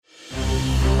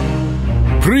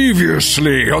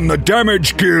Previously on the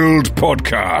Damage Guild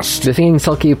podcast. The Fiend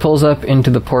Sulky pulls up into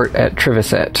the port at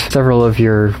Triviset. Several of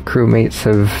your crewmates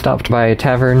have stopped by a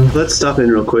tavern. Let's stop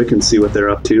in real quick and see what they're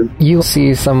up to. You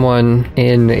see someone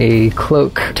in a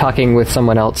cloak talking with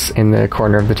someone else in the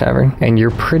corner of the tavern, and you're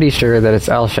pretty sure that it's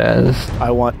Alshaz. I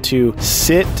want to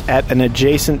sit at an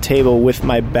adjacent table with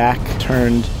my back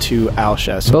turned to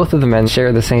Alshaz. Both of the men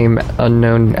share the same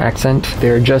unknown accent.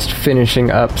 They're just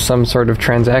finishing up some sort of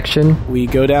transaction.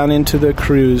 We go down into the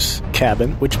crew's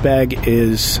cabin. Which bag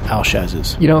is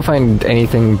Alshaz's? You don't find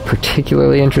anything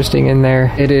particularly interesting in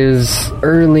there. It is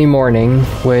early morning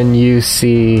when you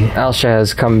see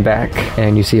Alshaz come back,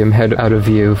 and you see him head out of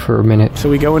view for a minute. So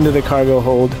we go into the cargo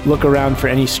hold, look around for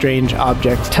any strange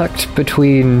objects. Tucked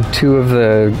between two of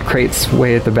the crates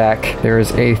way at the back, there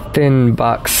is a thin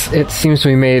box. It seems to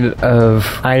be made of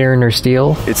iron or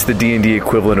steel. It's the D&D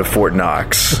equivalent of Fort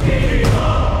Knox.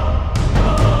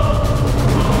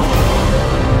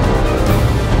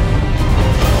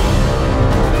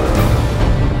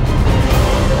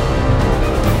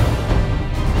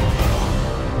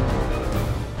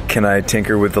 Can I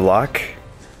tinker with the lock?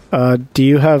 Do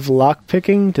you have lock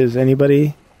picking? Does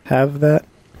anybody have that?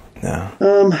 No.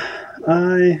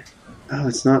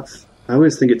 It's not. I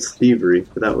always think it's thievery,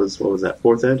 but that was, what was that,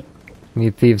 4th ed?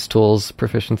 Need Thieves' Tools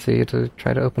proficiency to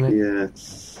try to open it? Yeah.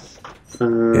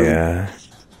 Yeah.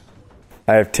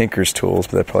 I have Tinker's Tools,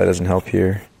 but that probably doesn't help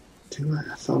here.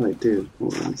 I thought I did.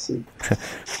 Hold on, let's see.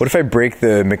 What if I break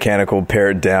the mechanical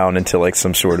parrot down into like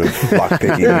some sort of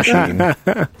lock-picking machine?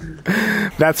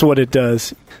 That's what it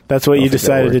does. That's what you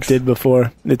decided it did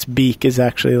before. Its beak is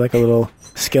actually like a little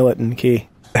skeleton key.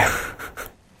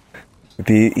 It'd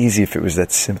be easy if it was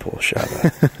that simple,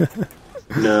 Shabba.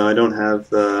 No, I don't have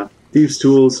the Thieves'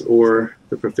 Tools or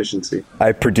the proficiency.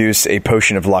 I produce a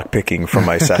potion of lockpicking from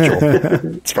my satchel.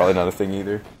 It's probably not a thing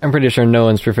either. I'm pretty sure no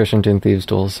one's proficient in Thieves'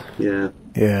 Tools. Yeah.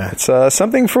 It's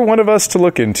something for one of us to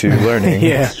look into, learning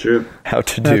That's true. how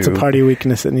to do. That's a party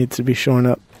weakness that needs to be shorn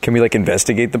up. Can we like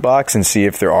investigate the box and see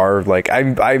if there are like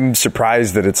I'm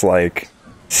surprised that it's like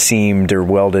seamed or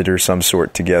welded or some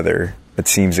sort together. That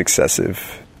seems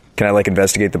excessive. Can I like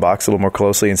investigate the box a little more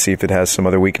closely and see if it has some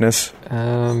other weakness?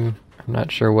 I'm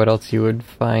not sure what else you would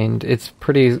find. It's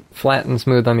pretty flat and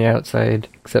smooth on the outside,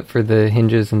 except for the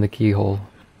hinges and the keyhole.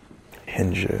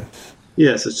 Hinges.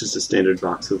 Yes, it's just a standard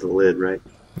box with a lid, right?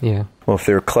 Yeah. Well, if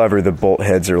they're clever, the bolt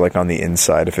heads are like on the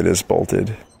inside if it is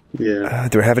bolted. Yeah.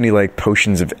 Do I have any like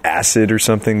potions of acid or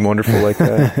something wonderful like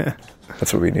that?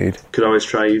 That's what we need. Could always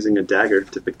try using a dagger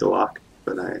to pick the lock,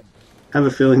 but I have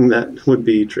a feeling that would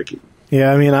be tricky.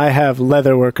 Yeah, I mean, I have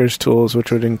leatherworker's tools,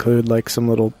 which would include like some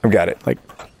little... I've got it. Like,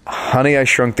 Honey, I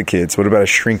Shrunk the Kids. What about a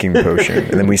shrinking potion?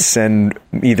 And then we send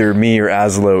either me or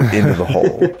Azlo into the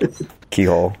hole.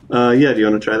 Keyhole. Yeah, do you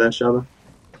want to try that, Shabba?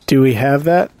 do we have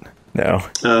that? No.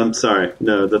 Sorry.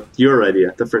 No, your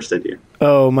idea. The first idea.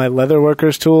 Oh, my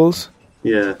leatherworker's tools?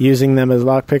 Yeah. Using them as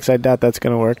lockpicks, I doubt that's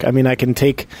going to work. I mean, I can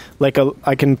take,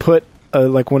 I can put,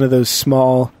 one of those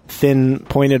small, thin,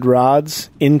 pointed rods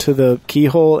into the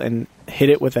keyhole and hit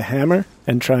it with a hammer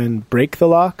and try and break the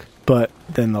lock, but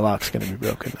then the lock's going to be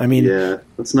broken. I mean... Yeah,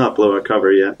 let's not blow our cover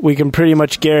yet. We can pretty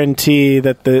much guarantee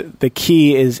that the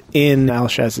key is in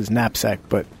Alshaz's knapsack,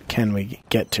 but can we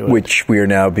get to it? Which we are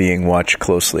now being watched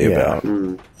closely about.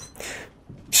 Mm.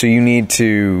 So you need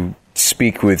to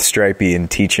speak with Stripey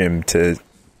and teach him to,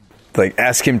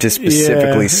 ask him to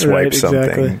specifically swipe something.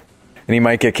 Exactly. And he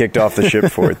might get kicked off the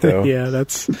ship for it, though. Yeah,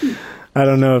 I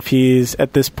don't know if he's,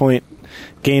 at this point,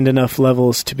 gained enough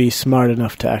levels to be smart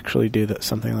enough to actually do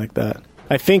something like that.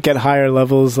 I think at higher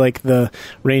levels, the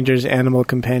Ranger's animal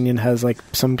companion has,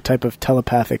 some type of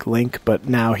telepathic link, but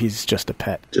now he's just a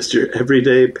pet. Just your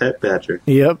everyday pet badger.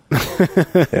 Yep.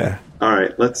 Yeah. All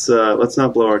right, let's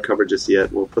not blow our cover just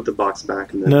yet. We'll put the box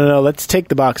back. And then... No, let's take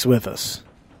the box with us.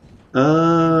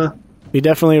 We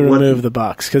definitely remove the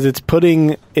box, because it's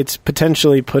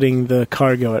potentially putting the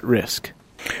cargo at risk.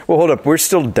 Well, hold up. We're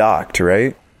still docked,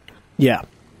 right? Yeah.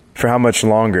 For how much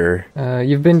longer?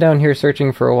 You've been down here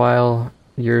searching for a while.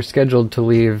 You're scheduled to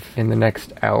leave in the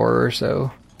next hour or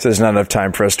so. So there's not enough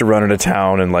time for us to run into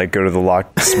town and, go to the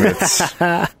locksmiths.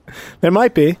 There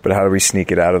might be. But how do we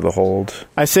sneak it out of the hold?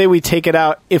 I say we take it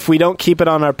out. If we don't keep it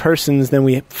on our persons, then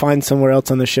we find somewhere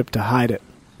else on the ship to hide it.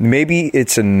 Maybe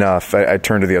it's enough. I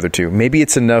turn to the other two. Maybe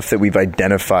it's enough that we've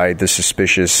identified the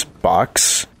suspicious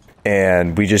box,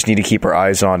 and we just need to keep our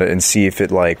eyes on it and see if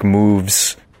it,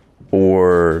 moves,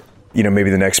 or, maybe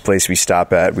the next place we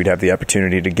stop at, we'd have the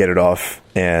opportunity to get it off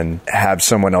and have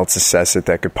someone else assess it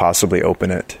that could possibly open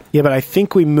it. Yeah, but I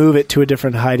think we move it to a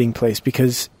different hiding place,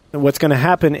 because what's going to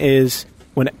happen is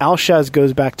When Alshaz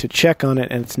goes back to check on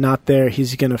it and it's not there,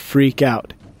 he's going to freak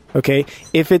out. Okay?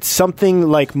 If it's something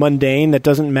like mundane that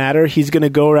doesn't matter, he's going to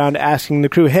go around asking the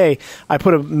crew, hey, I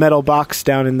put a metal box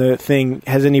down in the thing.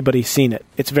 Has anybody seen it?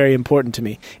 It's very important to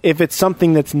me. If it's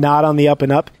something that's not on the up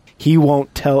and up, he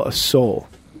won't tell a soul.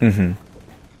 Mm-hmm.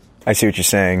 I see what you're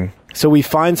saying. So we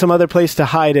find some other place to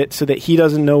hide it so that he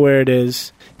doesn't know where it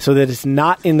is, so that it's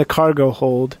not in the cargo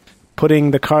hold,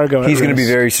 putting the cargo at He's going to be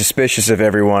risk. very suspicious of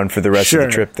everyone for the rest of the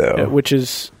trip, though. Which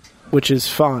is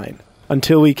fine,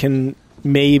 until we can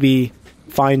maybe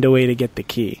find a way to get the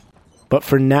key. But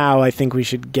for now, I think we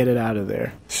should get it out of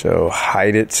there. So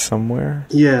hide it somewhere?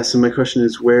 Yeah, so my question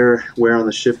is where on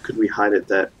the ship could we hide it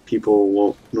that people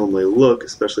won't normally look,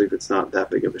 especially if it's not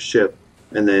that big of a ship?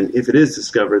 And then if it is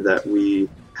discovered that we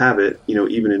have it,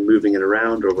 even in moving it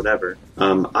around or whatever,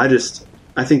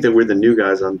 I think that we're the new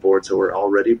guys on board, so we're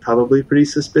already probably pretty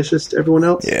suspicious to everyone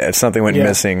else. Yeah, if something went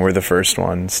missing, we're the first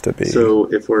ones to be. So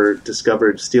if we're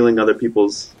discovered stealing other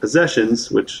people's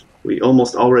possessions, which we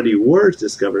almost already were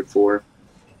discovered for,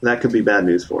 that could be bad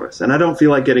news for us. And I don't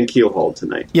feel like getting keelhauled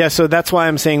tonight. Yeah, so that's why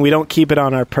I'm saying we don't keep it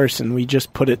on our person. We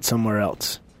just put it somewhere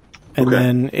else. And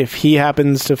then if he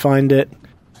happens to find it,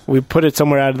 we put it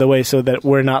somewhere out of the way so that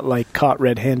we're not, caught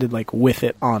red-handed, with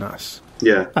it on us.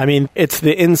 Yeah. I mean, it's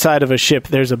the inside of a ship.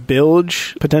 There's a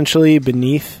bilge, potentially,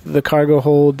 beneath the cargo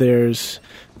hold. There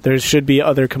should be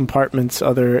other compartments,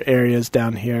 other areas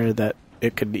down here that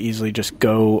it could easily just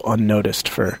go unnoticed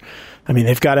for. I mean,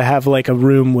 they've got to have, a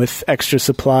room with extra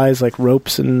supplies, like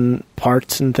ropes and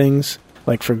parts and things,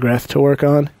 for Greth to work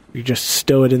on. You just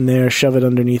stow it in there, shove it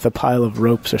underneath a pile of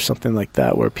ropes or something like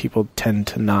that, where people tend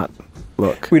to not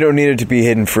look. We don't need it to be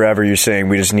hidden forever. You're saying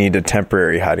we just need a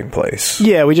temporary hiding place.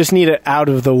 Yeah, we just need it out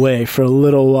of the way for a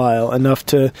little while, enough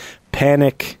to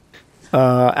panic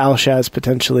Alshaz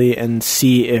potentially and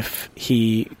see if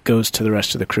he goes to the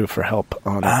rest of the crew for help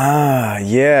on it.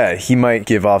 Yeah. He might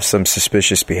give off some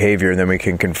suspicious behavior, and then we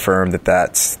can confirm that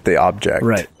that's the object.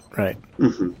 Right.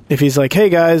 Mm-hmm. If he's like, hey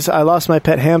guys, I lost my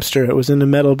pet hamster. It was in a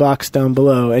metal box down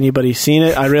below. Anybody seen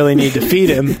it? I really need to feed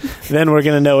him. Then we're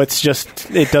going to know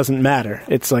it doesn't matter.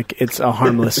 It's a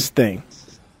harmless thing.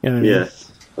 You know what I mean? Yeah.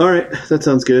 All right. That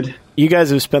sounds good. You guys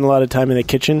have spent a lot of time in the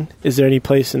kitchen. Is there any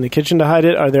place in the kitchen to hide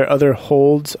it? Are there other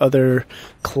holds, other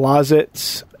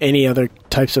closets, any other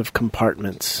types of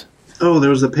compartments? Oh,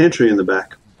 there was a pantry in the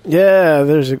back. Yeah,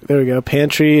 there we go.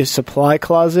 Pantry, supply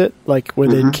closet, where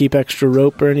they'd keep extra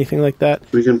rope or anything like that.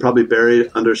 We can probably bury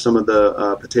it under some of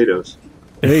the potatoes.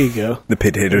 There you go. The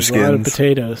potato skins. A lot of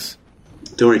potatoes.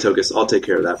 Don't worry, Tokas. I'll take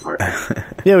care of that part.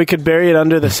 Yeah, we could bury it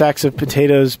under the sacks of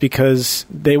potatoes because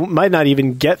they might not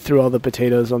even get through all the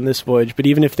potatoes on this voyage. But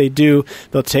even if they do,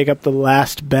 they'll take up the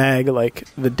last bag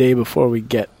the day before we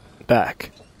get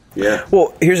back. Yeah.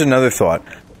 Well, here's another thought.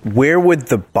 Where would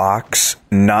the box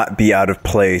not be out of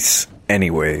place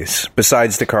anyways,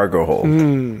 besides the cargo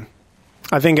hold?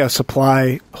 I think a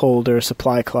supply hold or a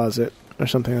supply closet or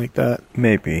something like that.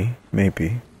 Maybe.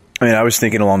 I mean, I was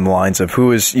thinking along the lines of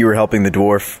you were helping the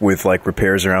dwarf with,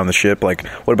 repairs around the ship. What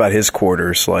about his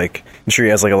quarters? I'm sure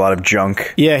he has, a lot of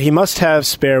junk. Yeah, he must have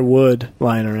spare wood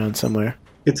lying around somewhere.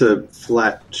 It's a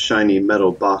flat, shiny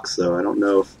metal box, though. I don't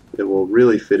know if it will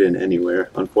really fit in anywhere,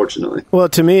 unfortunately. Well,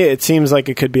 to me, it seems like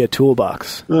it could be a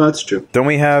toolbox. Oh, that's true. Don't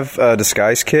we have a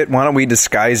disguise kit? Why don't we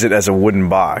disguise it as a wooden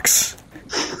box?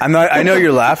 I know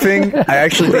you're laughing. I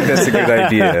actually think that's a good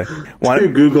idea.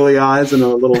 Two googly eyes and a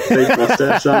little fake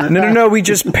mustache on it. No. We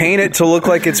just paint it to look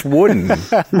like it's wooden.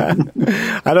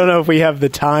 I don't know if we have the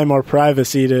time or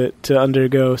privacy to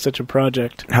undergo such a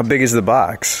project. How big is the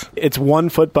box? It's 1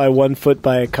 foot by 1 foot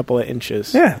by a couple of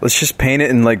inches. Yeah, let's just paint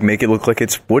it and make it look like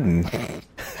it's wooden.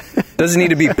 Doesn't need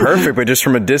to be perfect, but just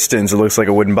from a distance, it looks like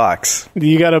a wooden box.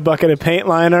 You got a bucket of paint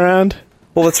lying around?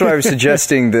 Well, that's why I was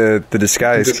suggesting the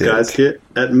disguise kit.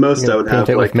 At most, I would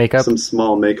have makeup? some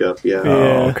small makeup. Yeah.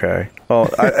 Oh, okay. Well,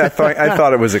 I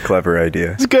thought it was a clever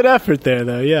idea. It's good effort there,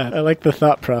 though. Yeah, I like the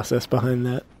thought process behind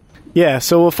that. Yeah,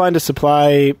 so we'll find a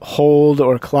supply hold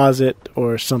or closet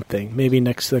or something. Maybe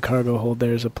next to the cargo hold,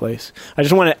 there's a place. I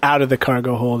just want it out of the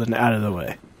cargo hold and out of the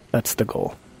way. That's the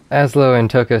goal. Azlo and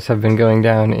Tokas have been going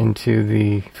down into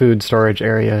the food storage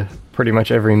area pretty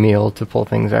much every meal to pull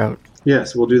things out.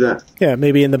 Yes, we'll do that. Yeah,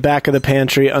 maybe in the back of the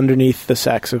pantry underneath the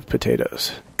sacks of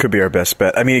potatoes. Could be our best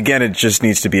bet. I mean, again, it just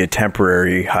needs to be a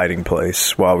temporary hiding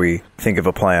place while we think of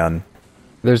a plan.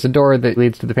 There's a door that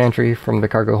leads to the pantry from the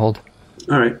cargo hold.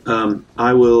 All right.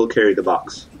 I will carry the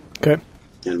box. Okay.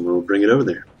 And we'll bring it over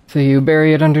there. So you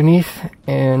bury it underneath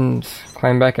and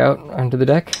climb back out onto the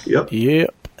deck? Yep.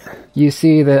 You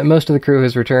see that most of the crew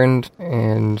has returned,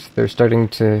 and they're starting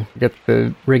to get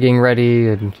the rigging ready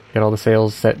and get all the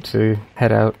sails set to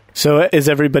head out. So is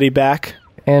everybody back?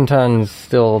 Anton's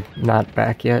still not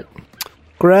back yet.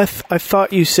 Greth, I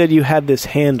thought you said you had this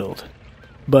handled.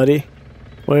 Buddy,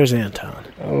 where's Anton?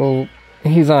 Oh,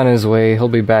 he's on his way. He'll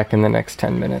be back in the next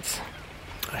 10 minutes.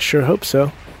 I sure hope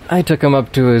so. I took him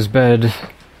up to his bed,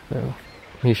 so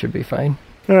he should be fine.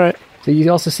 All right. So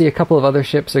you also see a couple of other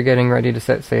ships are getting ready to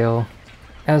set sail.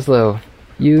 Azlo,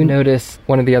 you notice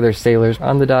one of the other sailors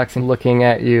on the docks and looking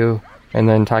at you, and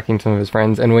then talking to some of his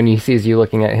friends, and when he sees you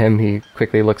looking at him, he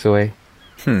quickly looks away.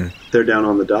 They're down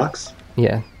on the docks?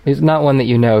 Yeah. He's not one that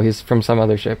you know. He's from some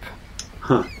other ship.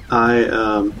 Huh.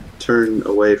 I turn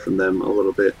away from them a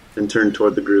little bit and turn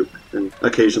toward the group and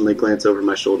occasionally glance over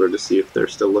my shoulder to see if they're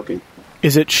still looking.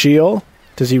 Is it Sheol?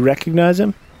 Does he recognize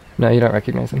him? No, you don't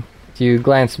recognize him. So you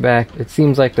glance back. It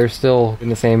seems like they're still in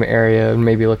the same area and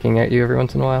maybe looking at you every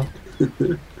once in a while.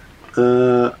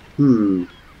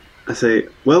 I say,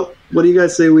 well, what do you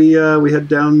guys say we head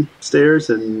downstairs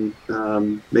and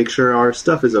make sure our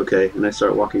stuff is okay? And I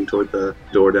start walking toward the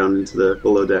door down into the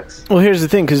below decks. Well, here's the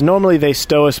thing, because normally they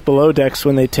stow us below decks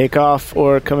when they take off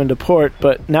or come into port,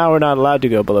 but now we're not allowed to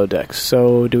go below decks.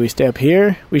 So do we stay up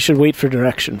here? We should wait for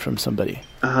direction from somebody.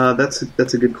 That's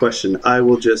a good question. I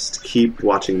will just keep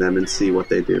watching them and see what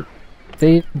they do.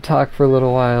 They talk for a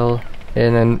little while,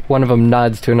 and then one of them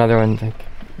nods to another one, like,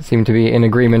 seem to be in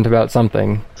agreement about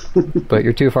something. But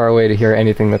you're too far away to hear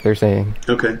anything that they're saying.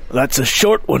 Okay. That's a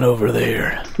short one over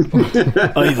there.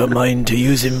 I've a mind to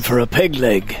use him for a peg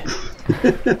leg.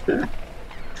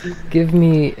 Give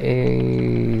me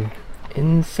a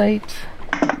insight.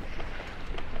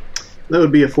 That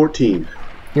would be a 14.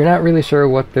 You're not really sure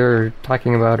what they're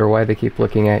talking about or why they keep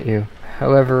looking at you.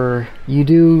 However, you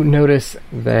do notice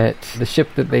that the ship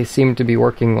that they seem to be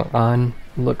working on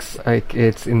looks like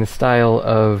it's in the style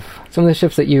of some of the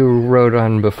ships that you rode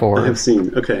on before. I've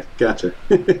seen. Okay, gotcha.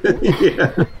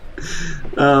 Yeah.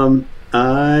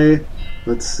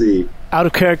 Let's see. Out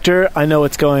of character, I know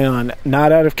what's going on.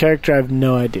 Not out of character, I have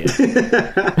no idea.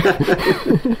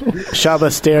 Shabba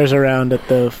stares around at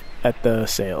the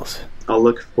sails. I'll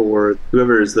look for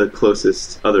whoever is the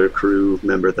closest other crew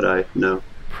member that I know.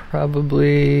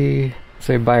 Probably,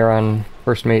 say, Byron,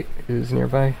 first mate, is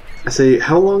nearby. I say,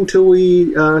 how long till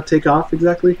we take off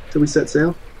exactly? Till we set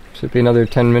sail? Should be another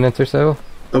 10 minutes or so.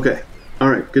 Okay.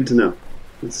 Alright, good to know.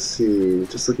 Let's see.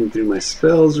 Just looking through my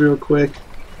spells real quick.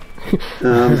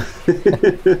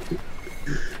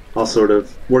 I'll sort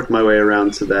of work my way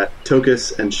around so that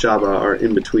Tokas and Shabba are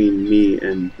in between me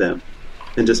and them.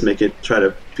 And just make it, try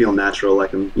to feel natural,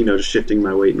 like I'm, just shifting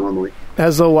my weight normally.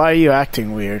 Azlo, why are you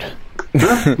acting weird?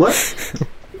 Huh? What?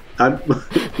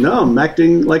 I'm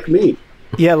acting like me.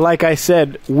 Yeah, like I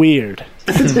said, weird.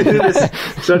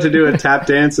 Start to do a tap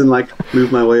dance and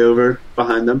move my way over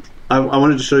behind them. I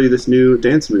wanted to show you this new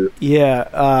dance move.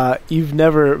 Yeah, you've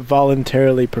never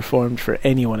voluntarily performed for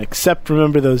anyone except,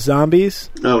 remember those zombies?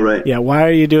 Oh, right. Yeah, why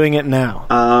are you doing it now?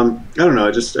 I don't know.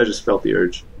 I just felt the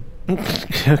urge.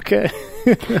 Okay.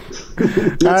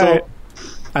 That's all.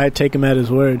 I take him at his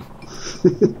word.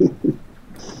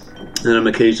 And I'm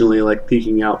occasionally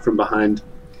peeking out from behind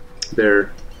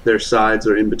their sides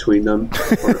or in between them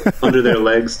or under their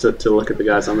legs to look at the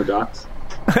guys on the docks.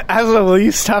 Azlo, will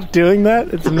you stop doing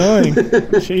that? It's annoying.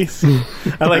 Jeez.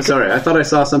 I'm sorry. I thought I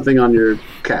saw something on your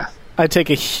calf. I take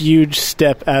a huge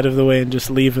step out of the way and just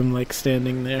leave him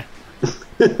standing there.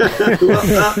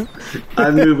 Well,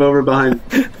 I move over behind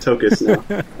Tokas now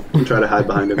and try to hide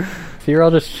behind him. So you're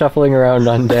all just shuffling around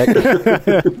on deck.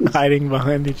 Hiding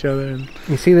behind each other.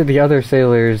 You see that the other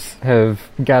sailors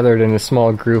have gathered in a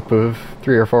small group of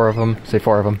 3 or 4 of them, say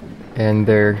 4 of them, and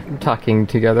they're talking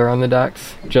together on the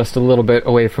docks, just a little bit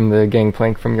away from the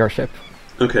gangplank from your ship.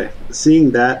 Okay.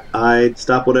 Seeing that, I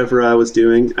stop whatever I was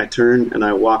doing, I turn, and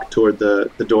I walk toward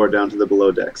the door down to the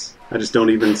below decks. I just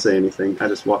don't even say anything. I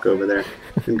just walk over there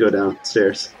and go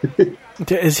downstairs.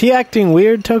 Is he acting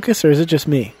weird, Tokas, or is it just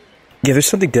me? Yeah, there's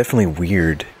something definitely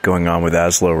weird going on with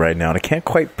Azlo right now, and I can't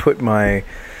quite put my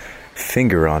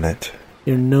finger on it.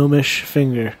 Your gnomish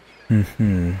finger.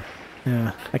 Mm-hmm.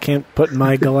 Yeah, I can't put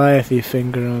my Goliathy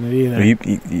finger on it either.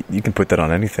 You can put that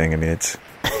on anything. I mean, it's...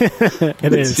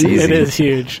 It is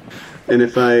huge. And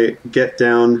if I get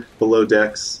down below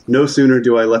decks, no sooner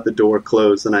do I let the door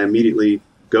close than I immediately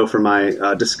go for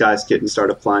my disguise kit and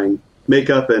start applying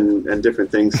makeup and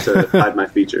different things to hide my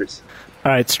features.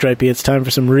 All right, Stripey, it's time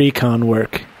for some recon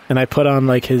work. And I put on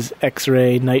his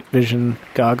X-ray night vision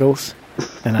goggles,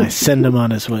 and I send him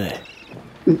on his way.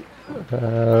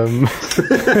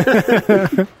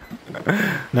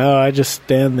 No, I just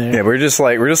stand there. Yeah, we're just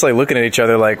like looking at each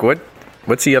other like,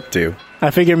 what's he up to?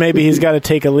 I figure maybe he's got to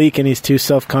take a leak and he's too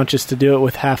self-conscious to do it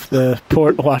with half the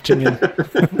port watching him.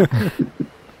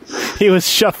 He was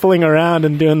shuffling around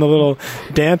and doing the little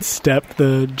dance step,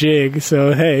 the jig,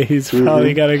 so hey, he's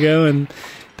probably got to go and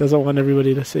doesn't want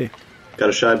everybody to see. Got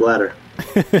a shy bladder.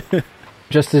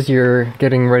 Just as you're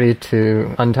getting ready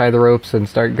to untie the ropes and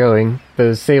start going,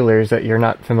 those sailors that you're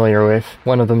not familiar with,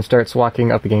 one of them starts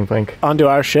walking up the gangplank. Onto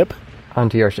our ship?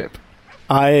 Onto your ship.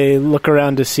 I look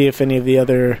around to see if any of the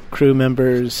other crew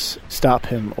members stop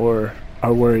him or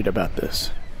are worried about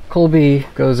this. Colby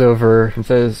goes over and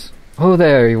says, "Oh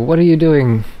there, what are you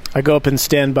doing?" I go up and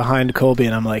stand behind Colby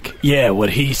and I'm like, yeah,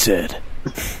 what he said.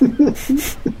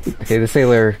 Okay, the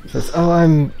sailor says, "Oh,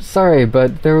 I'm sorry,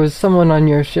 but there was someone on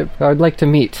your ship I'd like to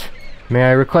meet. May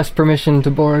I request permission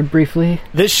to board briefly?"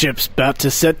 This ship's about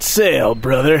to set sail,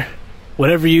 brother.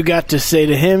 Whatever you got to say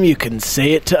to him, you can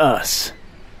say it to us.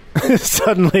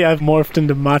 Suddenly I've morphed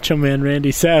into Macho Man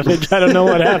Randy Savage. I don't know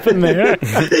what happened there.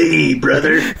 Hey,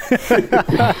 brother.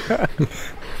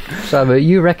 Shabba,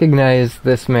 you recognize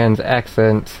this man's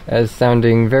accent as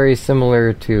sounding very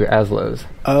similar to Azlo's.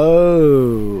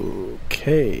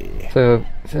 Okay. So,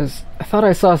 he says, "I thought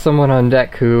I saw someone on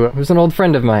deck who was an old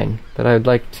friend of mine that I'd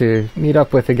like to meet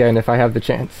up with again if I have the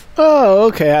chance." Oh,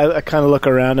 okay. I kind of look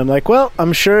around. I'm like, well,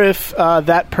 I'm sure if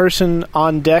that person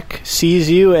on deck sees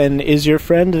you and is your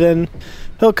friend, then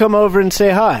he'll come over and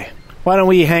say hi. Why don't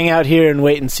we hang out here and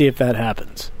wait and see if that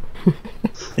happens?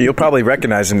 You'll probably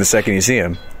recognize him the second you see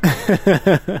him.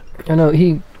 I know,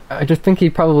 I just think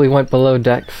he probably went below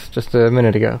decks just a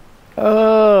minute ago.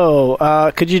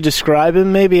 Oh, could you describe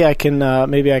him? Maybe I can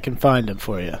find him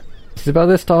for you. He's about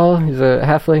this tall. He's a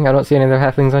halfling. I don't see any other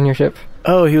halflings on your ship.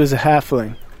 Oh, he was a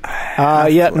halfling.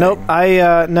 Yeah, nope.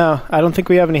 No, I don't think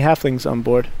we have any halflings on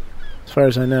board, as far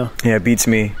as I know. Yeah, it beats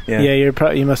me. Yeah,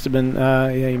 you must have been.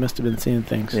 You must have been seeing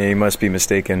things. Yeah, you must be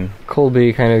mistaken.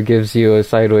 Colby kind of gives you a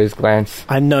sideways glance.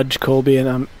 I nudge Colby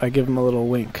and I give him a little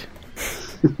wink.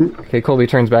 Okay, Colby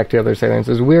turns back to the other sailor and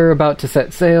says, "We're about to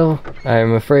set sail.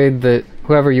 I'm afraid that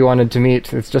whoever you wanted to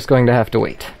meet is just going to have to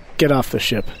wait." Get off the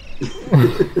ship.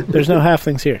 There's no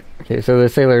halflings here. Okay, so the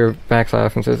sailor backs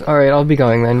off and says, "Alright, I'll be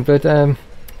going then, but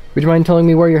would you mind telling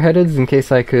me where you're headed in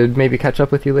case I could maybe catch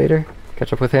up with you later?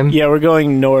 Catch up with him?" Yeah, we're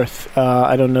going north.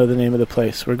 I don't know the name of the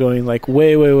place. We're going like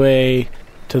way, way, way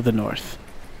to the north.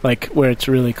 Like where it's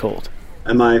really cold.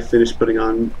 Am I finished putting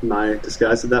on my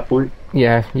disguise at that point?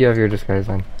 Yeah, you have your disguise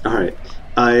on. All right.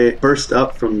 I burst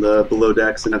up from the below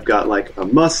decks and I've got like a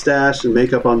mustache and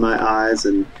makeup on my eyes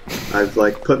and I've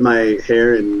like put my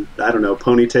hair in, I don't know,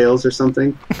 ponytails or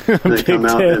something. And I come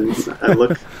out and I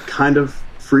look kind of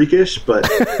freakish, but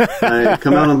I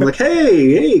come out and I'm like,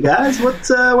 hey guys,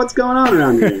 what's going on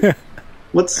around here?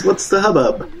 What's the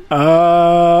hubbub?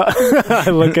 I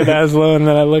look at Azlo and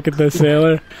then I look at the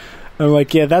sailor. I'm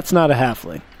like, yeah, that's not a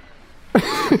halfling.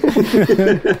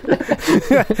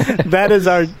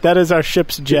 That is our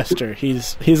ship's jester.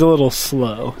 He's a little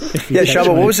slow. Yeah,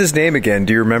 Shabba, what was his name again?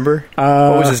 Do you remember?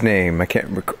 What was his name? I can't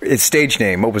remember. His stage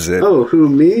name. What was it? Oh, who,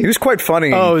 me? He was quite funny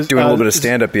doing a little bit of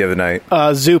stand-up the other night.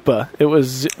 Zupa.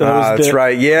 That's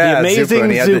right. Yeah, the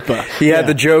amazing Zupa. He had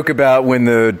the joke about when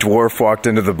the dwarf walked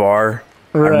into the bar.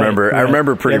 Right, I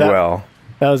remember pretty well.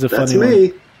 That was a funny one.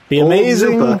 That's me. The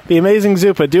amazing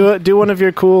Zupa. Do one of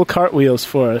your cool cartwheels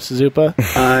for us, Zupa.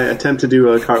 I attempt to do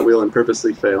a cartwheel and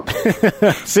purposely fail.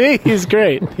 See, he's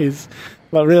great. He's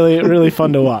really, really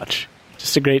fun to watch.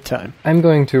 Just a great time. I'm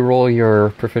going to roll your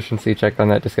proficiency check on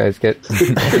that disguise kit. To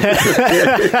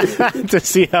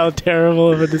see how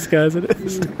terrible of a disguise it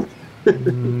is.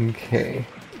 Okay.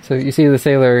 So you see the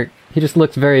sailor, he just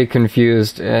looks very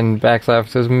confused and backs off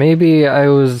and says, "Maybe I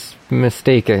was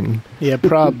mistaken." Yeah,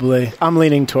 probably. I'm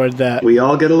leaning toward that. We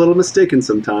all get a little mistaken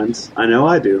sometimes. I know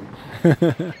I do.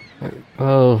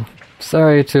 "Well,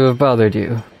 sorry to have bothered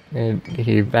you." And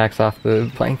he backs off the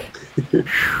plank.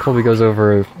 Colby goes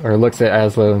over or looks at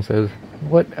Azlo and says,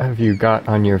 "What have you got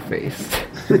on your face?"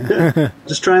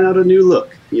 Just trying out a new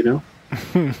look, you know?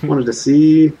 Wanted to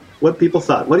see what people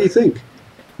thought. What do you think?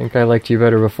 "I think I liked you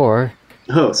better before."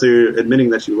 Oh, so you're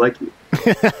admitting that you like me.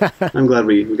 I'm glad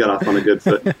we got off on a good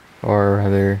foot. Or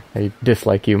rather, I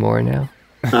dislike you more now.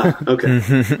 Ah, okay.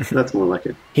 That's more like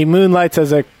it. He moonlights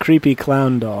as a creepy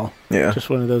clown doll. Yeah. Just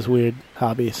one of those weird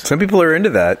hobbies. Some people are into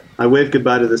that. I wave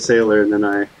goodbye to the sailor, and then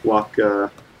I walk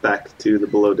back to the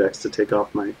below decks to take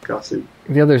off my costume.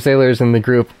 The other sailors in the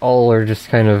group all are just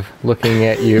kind of looking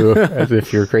at you as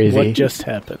if you're crazy. What just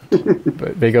happened?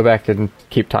 But they go back and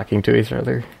keep talking to each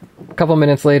other. A couple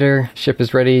minutes later, ship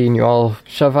is ready and you all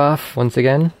shove off once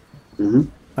again. Mm-hmm.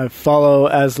 I follow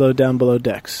Azlo down below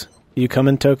decks. You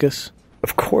coming, Tokas?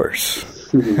 Of course.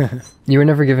 You were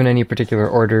never given any particular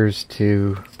orders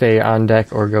to stay on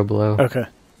deck or go below. Okay.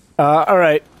 All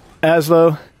right,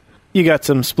 Azlo, you got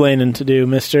some splaining to do,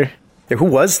 mister. Yeah, who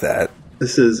was that?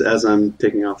 This is as I'm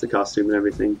taking off the costume and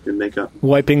everything and makeup.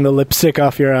 Wiping the lipstick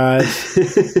off your eyes.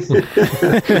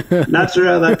 Not sure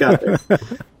how that got there.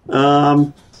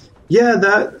 Yeah,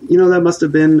 that must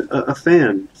have been a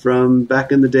fan from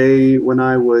back in the day when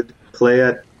I would play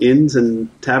at inns and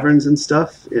taverns and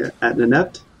stuff at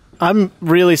Inept. I'm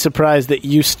really surprised that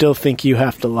you still think you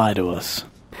have to lie to us.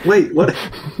 Wait, what?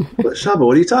 Shabba,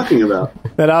 what are you talking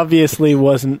about? That obviously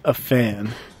wasn't a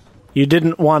fan. You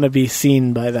didn't want to be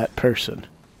seen by that person.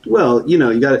 Well,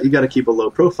 you got to keep a low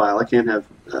profile. I can't have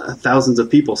thousands of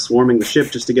people swarming the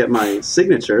ship just to get my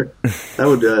signature.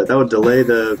 That would delay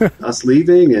us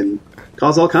leaving and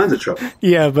cause all kinds of trouble.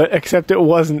 Yeah, but except it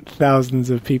wasn't thousands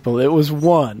of people. It was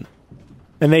one.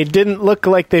 And they didn't look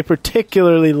like they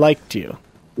particularly liked you.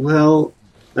 Well,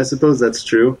 I suppose that's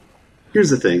true.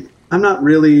 Here's the thing. I'm not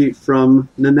really from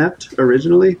Nenept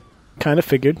originally. Kind of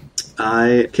figured.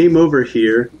 I came over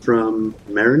here from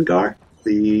Marengar,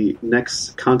 the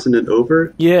next continent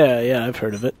over. Yeah, I've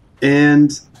heard of it.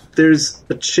 And there's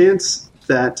a chance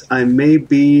that I may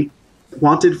be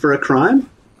wanted for a crime.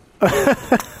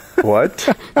 What?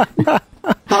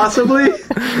 Possibly.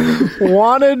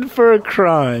 Wanted for a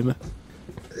crime.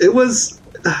 It was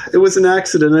an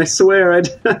accident. I swear, I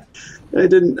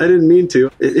didn't mean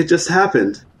to. It just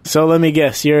happened. So let me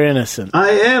guess, you're innocent. I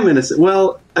am innocent.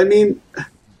 Well, I mean,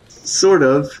 sort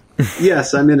of.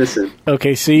 Yes, I'm innocent.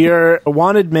 Okay, so you're a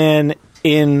wanted man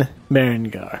in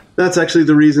Marengar. That's actually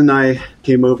the reason I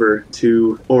came over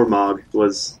to Ormog,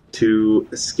 was to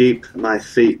escape my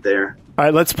fate there. All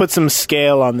right, let's put some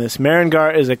scale on this.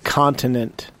 Marengar is a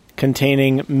continent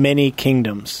containing many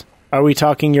kingdoms. Are we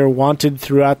talking you're wanted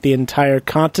throughout the entire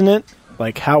continent?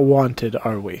 Like, how wanted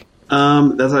are we?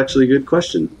 That's actually a good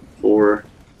question for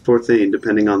Thane,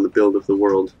 depending on the build of the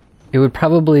world. It would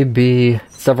probably be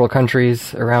several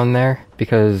countries around there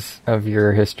because of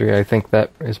your history. I think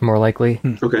that is more likely.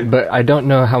 Okay. But I don't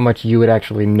know how much you would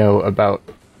actually know about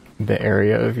the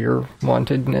area of your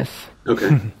wantedness.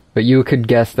 Okay. But you could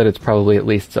guess that it's probably at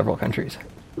least several countries.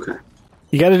 Okay.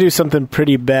 You got to do something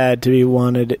pretty bad to be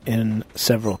wanted in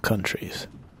several countries.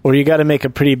 Or you got to make a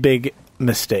pretty big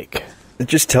mistake.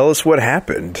 Just tell us what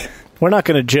happened. We're not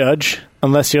going to judge,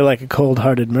 unless you're like a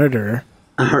cold-hearted murderer.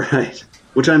 All right.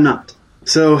 Which I'm not.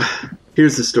 So,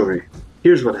 here's the story.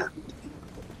 Here's what happened.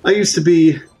 I used to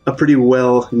be a pretty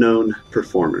well-known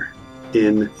performer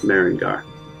in Marengar.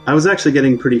 I was actually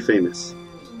getting pretty famous.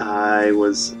 I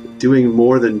was doing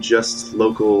more than just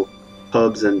local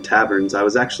pubs and taverns. I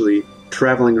was actually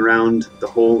traveling around the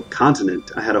whole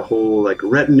continent. I had a whole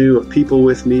retinue of people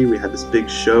with me. We had this big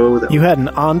show. You had an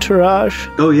entourage?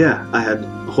 Oh yeah, I had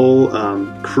a whole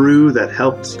crew that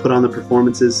helped put on the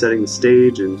performances, setting the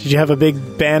stage. And did you have a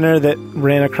big banner that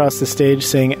ran across the stage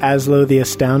saying Azlo the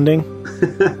Astounding?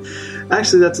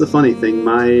 Actually, that's the funny thing.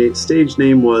 My stage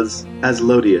name was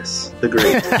Aslodius the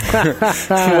Great.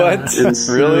 What? And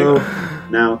so, really?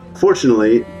 Now,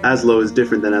 fortunately, Azlo is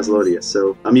different than Aslodius,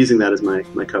 so I'm using that as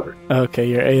my cover. Okay,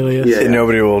 your alias. Yeah.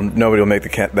 Nobody will make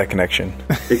that connection.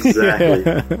 Exactly.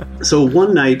 Yeah. So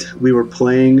one night, we were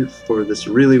playing for this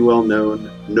really well-known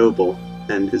noble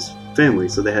and his family.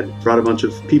 So they had brought a bunch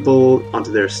of people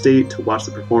onto their estate to watch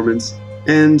the performance.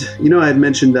 And, I had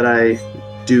mentioned that I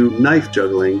do knife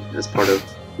juggling as part of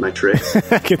my tricks.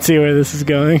 I can see where this is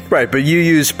going. Right, but you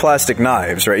use plastic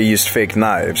knives, right? You used fake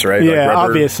knives, right? Yeah, like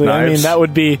obviously. knives. I mean, that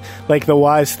would be the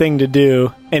wise thing to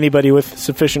do. Anybody with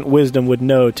sufficient wisdom would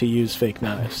know to use fake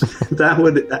knives. That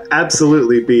would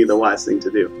absolutely be the wise thing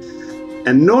to do.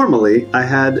 And normally, I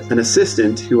had an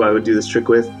assistant who I would do this trick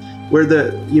with, where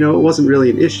it wasn't really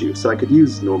an issue, so I could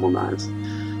use normal knives.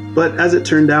 But as it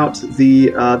turned out,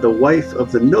 the wife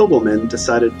of the nobleman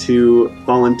decided to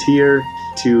volunteer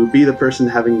to be the person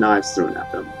having knives thrown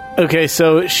at them. Okay,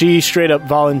 so she straight up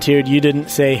volunteered. You didn't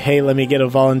say, hey, let me get a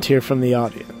volunteer from the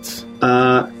audience.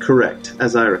 Correct,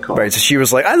 as I recall. Right, so she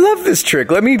was like, I love this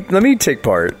trick. Let me take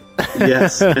part.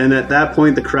 Yes, and at that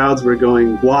point, the crowds were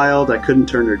going wild. I couldn't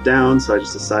turn her down, so I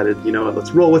just decided,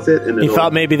 let's roll with it. And you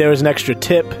thought maybe there was an extra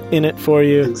tip in it for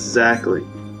you? Exactly.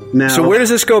 Now, so where does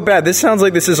this go bad? This sounds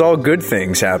like this is all good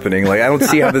things happening. I don't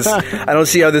see how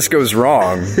this goes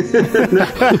wrong.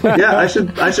 Yeah, I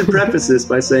should preface this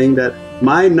by saying that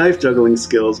my knife juggling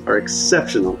skills are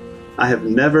exceptional. I have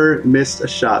never missed a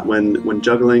shot when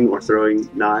juggling or throwing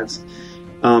knives.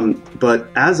 But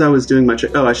as I was doing my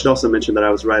I should also mention that I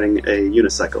was riding a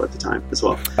unicycle at the time as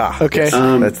well. Okay.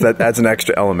 That's an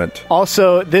extra element.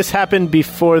 Also, this happened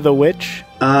before the witch?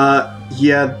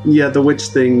 Yeah, the witch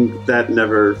thing, that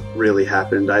never really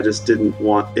happened. I just didn't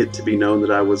want it to be known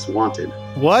that I was wanted.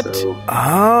 What? So,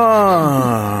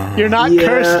 You're not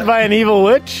cursed by an evil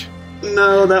witch?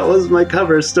 no, that was my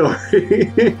cover story.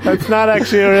 That's not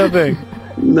actually a real thing.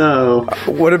 No.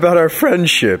 What about our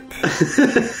friendship?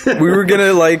 We were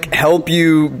gonna, help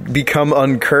you become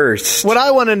uncursed. What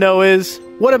I want to know is,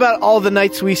 what about all the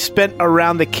nights we spent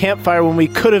around the campfire when we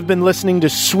could have been listening to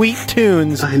sweet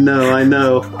tunes? I know.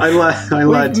 I lied to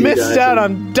you guys. We've missed out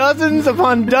on dozens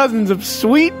upon dozens of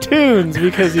sweet tunes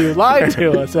because you lied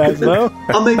to us, Azlo.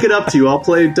 I'll make it up to you. I'll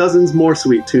play dozens more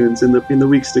sweet tunes in the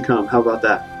weeks to come. How about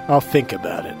that? I'll think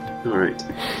about it. All right.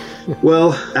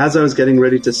 Well, as I was getting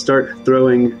ready to start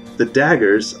throwing the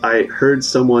daggers, I heard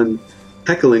someone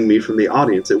heckling me from the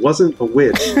audience. It wasn't a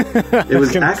witch. It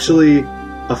was actually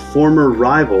a former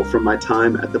rival from my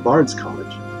time at the Bard's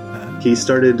College. He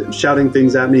started shouting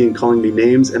things at me and calling me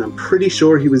names, and I'm pretty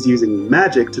sure he was using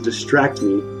magic to distract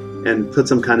me and put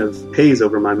some kind of haze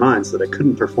over my mind so that I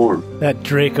couldn't perform. That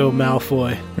Draco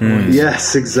Malfoy.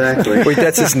 Yes, exactly. Wait,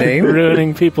 that's his name?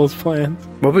 Ruining people's plans.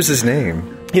 What was his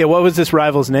name? Yeah, what was this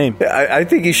rival's name? I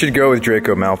think you should go with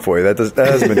Draco Malfoy. That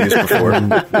hasn't been used before.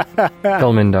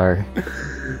 Felmandar.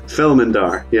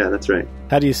 Felmandar. Yeah, that's right.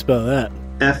 How do you spell that?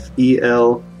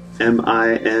 Felmindar,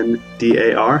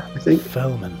 I think.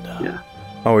 Felmandar. Yeah.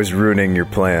 Always ruining your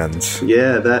plans.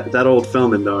 Yeah, that old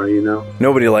Felmandar, you know.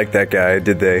 Nobody liked that guy,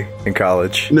 did they, in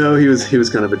college? No, he was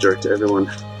kind of a jerk to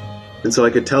everyone. And so I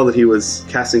could tell that he was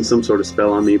casting some sort of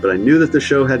spell on me, but I knew that the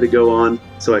show had to go on,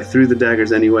 so I threw the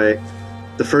daggers anyway.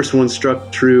 The first one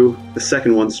struck true, the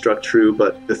second one struck true,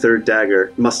 but the third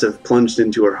dagger must have plunged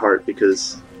into her heart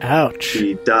because ouch,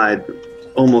 she died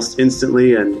almost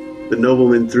instantly, and the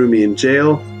nobleman threw me in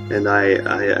jail, and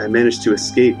I managed to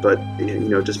escape, but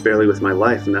just barely with my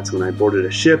life, and that's when I boarded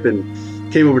a ship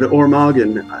and came over to Ormog,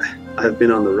 and I've been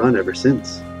on the run ever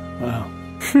since. Wow.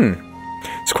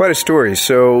 It's quite a story.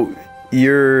 So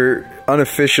you're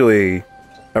unofficially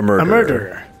a murderer. A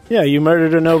murderer. Yeah, you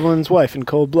murdered a nobleman's wife in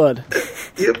cold blood.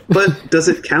 Yeah, but does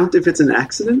it count if it's an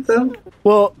accident, though?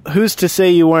 Well, who's to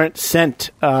say you weren't sent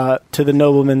to the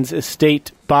nobleman's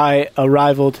estate by a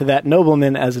rival to that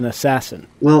nobleman as an assassin?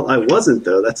 Well, I wasn't,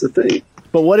 though. That's the thing.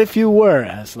 But what if you were,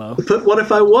 Azlo? But what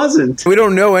if I wasn't? We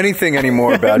don't know anything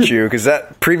anymore about you, because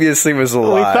that previously was a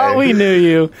lie. We thought we knew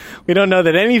you. We don't know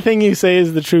that anything you say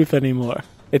is the truth anymore.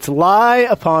 It's lie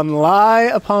upon lie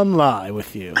upon lie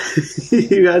with you.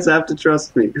 You guys have to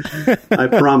trust me. I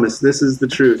promise, this is the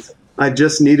truth. I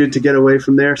just needed to get away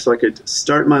from there so I could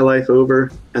start my life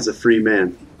over as a free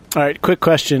man. All right, quick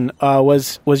question.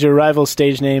 Was your rival's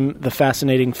stage name the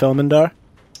Fascinating Felmandar?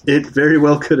 It very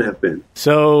well could have been.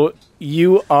 So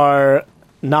you are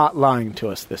not lying to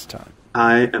us this time.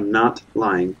 I am not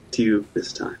lying to you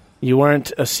this time. You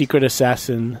weren't a secret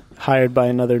assassin hired by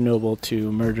another noble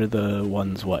to murder the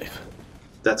one's wife.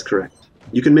 That's correct.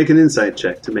 You can make an insight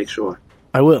check to make sure.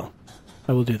 I will.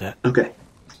 I will do that. Okay.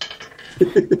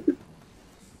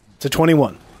 It's a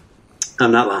 21.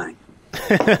 I'm not lying.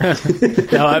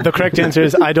 No, the correct answer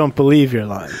is I don't believe you're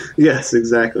lying. Yes,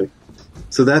 exactly.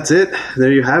 So that's it.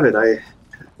 There you have it.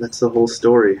 That's the whole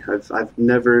story. I've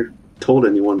never told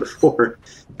anyone before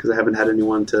because I haven't had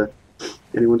anyone to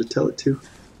tell it to.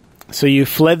 So you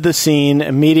fled the scene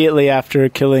immediately after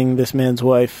killing this man's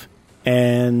wife,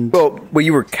 and... Well,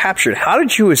 you were captured. How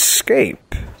did you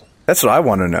escape? That's what I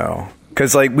want to know.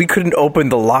 Because, we couldn't open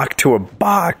the lock to a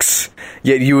box,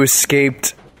 yet you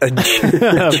escaped a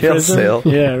jail cell.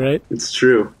 Yeah, right? It's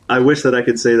true. I wish that I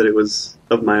could say that it was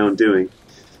of my own doing.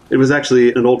 It was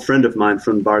actually an old friend of mine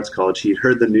from Bard's College. He'd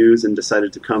heard the news and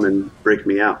decided to come and break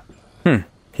me out.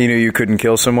 He knew you couldn't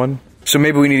kill someone? So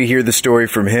maybe we need to hear the story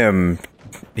from him.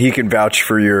 He can vouch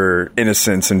for your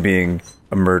innocence in being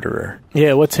a murderer.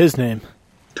 Yeah, what's his name?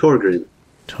 Torgrim.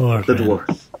 Torgrim. The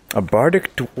dwarf. A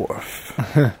bardic dwarf.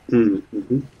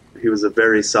 Mm-hmm. He was a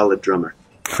very solid drummer.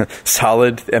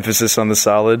 Solid? Emphasis on the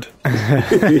solid?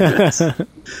 Yes.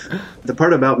 The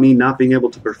part about me not being able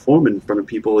to perform in front of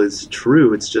people is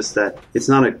true. It's just that it's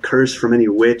not a curse from any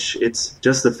witch. It's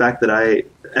just the fact that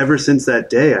ever since that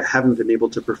day, I haven't been able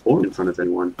to perform in front of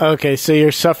anyone. Okay, so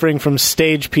you're suffering from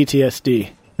stage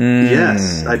PTSD.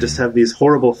 Yes, I just have these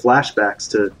horrible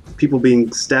flashbacks to people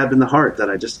being stabbed in the heart that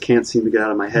I just can't seem to get out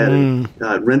of my head. And,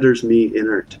 it renders me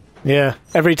inert. Yeah,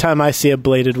 every time I see a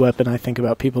bladed weapon, I think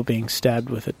about people being stabbed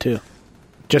with it too.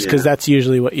 Just because that's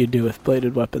usually what you do with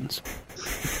bladed weapons.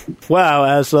 Wow,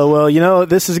 Azlo. Well,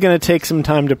 this is going to take some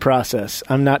time to process.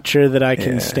 I'm not sure that I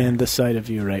can stand the sight of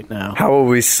you right now. How will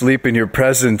we sleep in your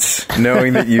presence,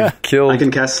 knowing that you've killed... I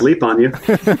can cast sleep on you.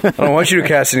 I don't want you to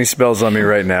cast any spells on me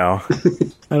right now.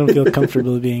 I don't feel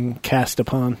comfortable being cast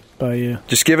upon by you.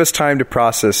 Just give us time to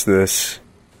process this.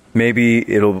 Maybe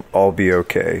it'll all be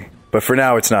okay. But for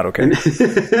now, it's not okay.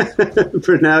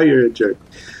 For now, you're a jerk.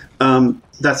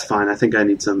 That's fine. I think I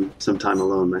need some time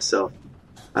alone myself.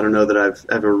 I don't know that I've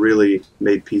ever really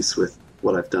made peace with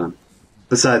what I've done.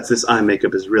 Besides, this eye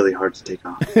makeup is really hard to take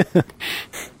off.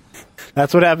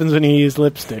 That's what happens when you use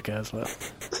lipstick, Azlo.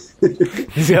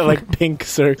 He's got like pink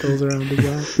circles around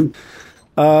his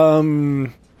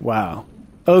eye. Wow.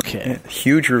 Okay.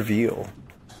 Huge reveal.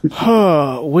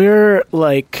 We're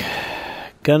like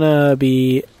gonna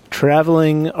be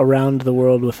traveling around the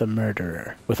world with a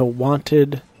murderer, with a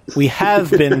wanted... We have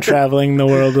been traveling the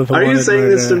world with a wanted murderer. Are you saying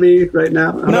this to me right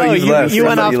now? No, you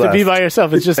went off to be by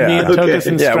yourself. It's just me and Tokas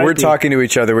and Stripey. Yeah, we're talking to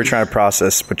each other. We're trying to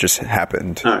process what just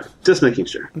happened. All right, just making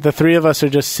sure. The three of us are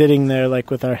just sitting there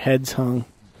like with our heads hung.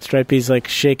 Stripey's like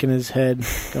shaking his head,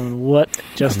 going, what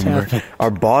just happened?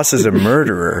 Our boss is a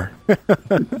murderer.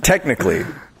 Technically.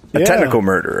 A technical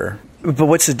murderer. But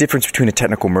what's the difference between a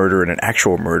technical murderer and an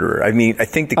actual murderer? I mean, I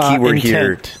think the key word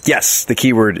here... Yes, the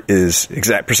key word is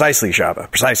precisely, Shabba.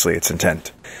 Precisely, it's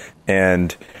intent.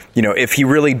 And, if he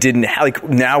really didn't...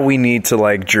 now we need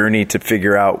to, journey to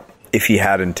figure out if he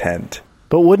had intent.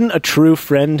 But wouldn't a true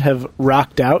friend have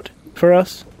rocked out for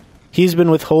us? He's been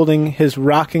withholding his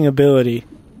rocking ability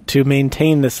to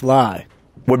maintain this lie.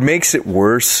 What makes it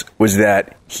worse was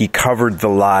that he covered the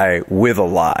lie with a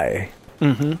lie.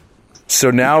 Mm-hmm. So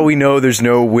now we know there's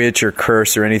no witch or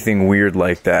curse or anything weird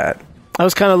like that. I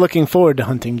was kind of looking forward to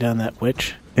hunting down that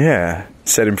witch. Yeah,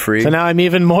 set him free. So now I'm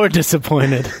even more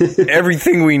disappointed.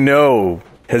 Everything we know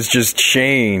has just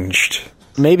changed.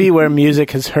 Maybe where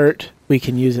music has hurt, we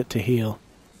can use it to heal.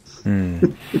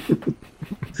 Put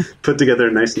together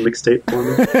a nice mixtape for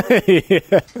me.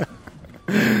 Yeah.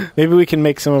 Maybe we can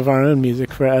make some of our own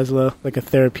music for Azlo, like a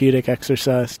therapeutic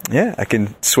exercise. Yeah, I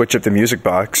can switch up the music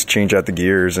box, change out the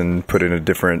gears, and put in a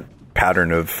different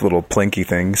pattern of little plinky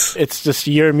things. It's just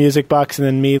your music box and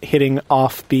then me hitting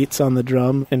off beats on the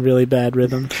drum in really bad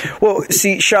rhythm. Well,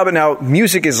 see, Shabba, now,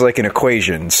 music is like an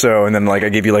equation. So, and then I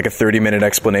give you a 30-minute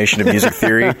explanation of music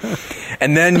theory.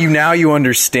 And then you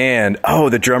understand,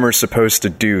 the drummer's supposed to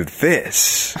do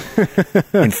this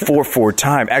in 4/4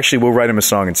 time. Actually, we'll write him a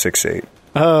song in 6/8.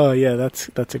 Oh, yeah, that's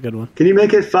a good one. Can you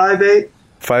make it 5/8?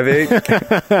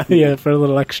 5/8? Yeah, for a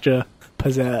little extra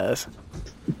pizzazz.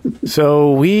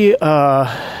 So we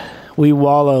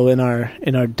wallow in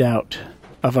our doubt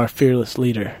of our fearless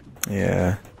leader.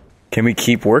 Yeah. Can we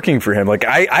keep working for him?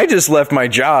 I just left my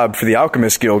job for the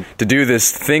Alchemist Guild to do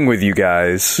this thing with you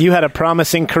guys. You had a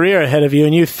promising career ahead of you,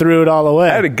 and you threw it all away.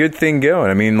 I had a good thing going.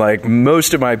 I mean,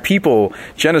 most of my people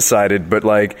genocided, but,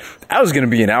 I was going to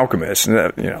be an alchemist.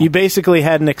 You basically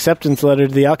had an acceptance letter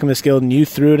to the Alchemist Guild, and you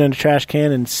threw it in a trash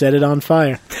can and set it on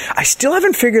fire. I still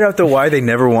haven't figured out, though, why they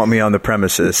never want me on the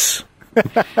premises.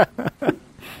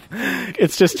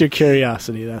 It's just your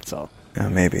curiosity, that's all.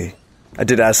 Maybe. I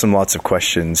did ask them lots of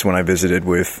questions when I visited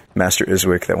with Master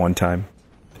Iswick that one time.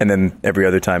 And then every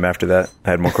other time after that,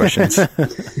 I had more questions.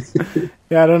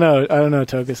 Yeah, I don't know,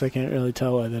 Tokas. I can't really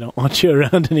tell why they don't want you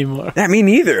around anymore. Yeah, me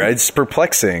neither. It's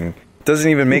perplexing. It doesn't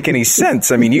even make any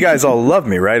sense. I mean, you guys all love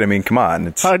me, right? I mean, come on.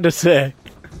 It's hard to say.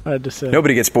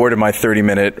 Nobody gets bored of my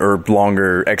 30-minute or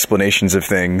longer explanations of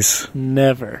things.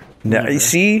 Never. You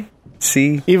see?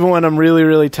 Even when I'm really,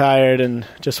 really tired and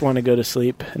just want to go to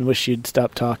sleep and wish you'd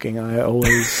stop talking, I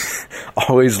always...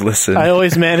 always listen. I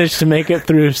always manage to make it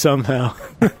through somehow.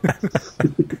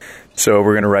 So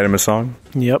we're going to write him a song?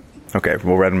 Yep. Okay,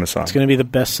 we'll write him a song. It's going to be the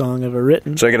best song ever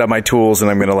written. So I get out my tools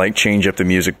and I'm going to change up the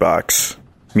music box.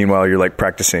 Meanwhile, you're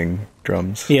practicing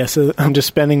drums. Yeah, so I'm just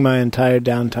spending my entire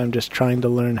downtime just trying to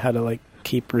learn how to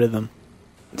keep rhythm.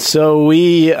 So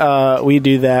we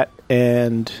do that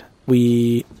and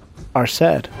we... are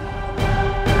sad.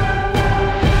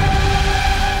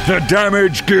 The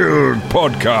Damage Guild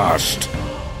Podcast.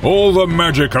 All the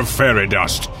magic of fairy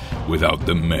dust without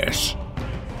the mess.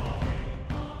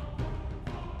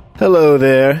 Hello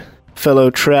there, fellow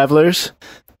travelers.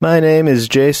 My name is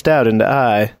Jay Stout and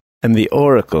I am the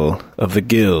Oracle of the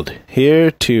Guild,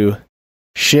 here to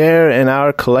share in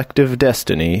our collective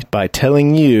destiny by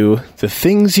telling you the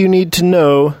things you need to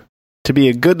know to be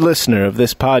a good listener of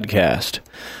this podcast.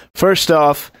 First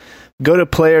off, go to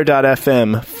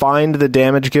player.fm, find the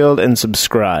Damage Guild, and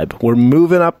subscribe. We're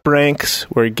moving up ranks.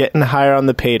 We're getting higher on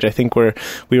the page. I think we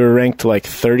were ranked like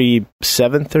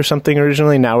 37th or something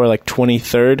originally. Now we're like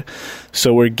 23rd.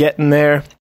 So we're getting there.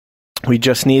 We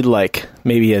just need like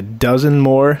maybe a dozen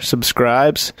more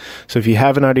subscribes. So if you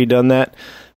haven't already done that,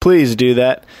 please do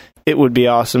that. It would be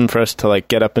awesome for us to like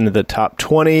get up into the top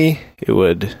 20. It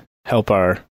would help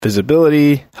our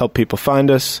visibility, help people find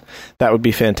us. That would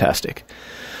be fantastic.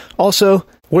 Also,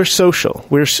 we're social.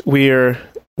 We're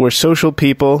social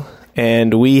people,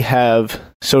 and we have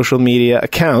social media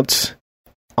accounts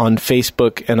on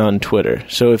Facebook and on Twitter.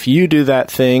 So if you do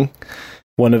that thing,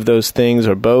 one of those things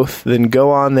or both, then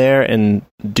go on there and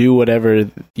do whatever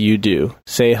you do.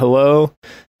 Say hello,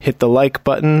 hit the like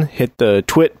button, hit the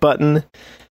twit button,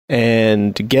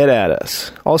 and get at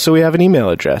us. Also, we have an email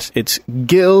address. It's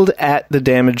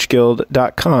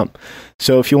guild@thedamageguild.com.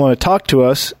 So if you want to talk to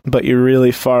us, but you're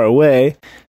really far away,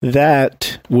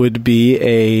 that would be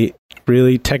a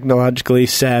really technologically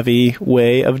savvy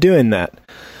way of doing that.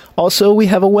 Also, we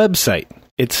have a website.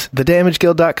 It's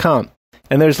thedamageguild.com.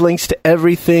 And there's links to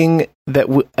everything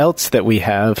else that we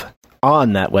have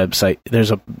on that website. There's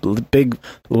a big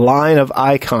line of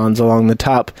icons along the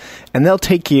top, and they'll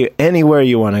take you anywhere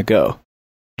you want to go.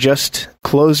 Just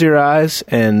close your eyes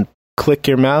and click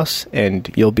your mouse, and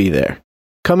you'll be there.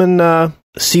 Come and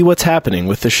see what's happening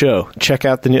with the show. Check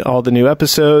out all the new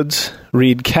episodes,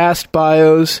 read cast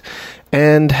bios,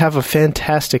 and have a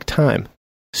fantastic time.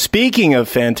 Speaking of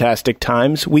fantastic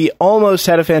times, we almost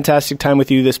had a fantastic time with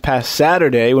you this past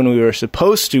Saturday when we were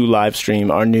supposed to live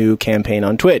stream our new campaign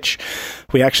on Twitch.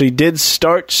 We actually did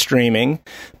start streaming,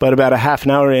 but about a half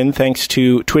an hour in, thanks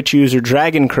to Twitch user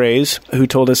Dragon Craze, who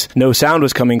told us no sound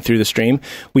was coming through the stream,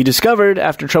 we discovered,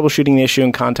 after troubleshooting the issue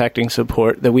and contacting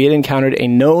support, that we had encountered a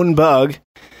known bug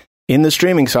in the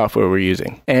streaming software we're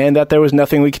using, and that there was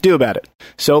nothing we could do about it.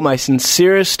 So my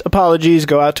sincerest apologies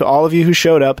go out to all of you who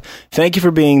showed up. Thank you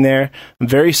for being there. I'm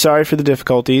very sorry for the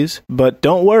difficulties, but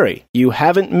don't worry. You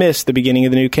haven't missed the beginning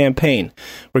of the new campaign.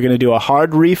 We're going to do a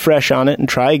hard refresh on it and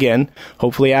try again,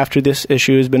 hopefully after this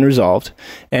issue has been resolved.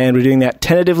 And we're doing that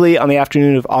tentatively on the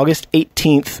afternoon of August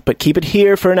 18th, but keep it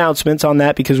here for announcements on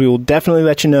that because we will definitely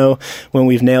let you know when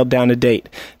we've nailed down a date.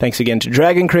 Thanks again to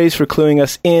Dragon Craze for cluing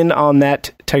us in on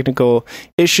that technical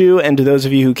issue, and to those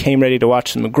of you who came ready to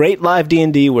watch some great live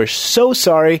D&D, we're so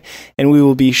sorry, and we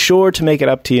will be sure to make it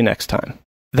up to you next time.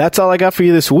 That's all I got for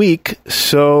you this week,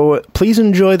 so please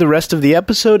enjoy the rest of the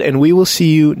episode, and we will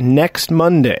see you next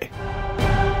Monday.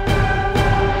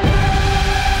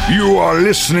 You are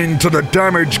listening to the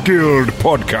Damage Guild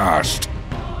podcast.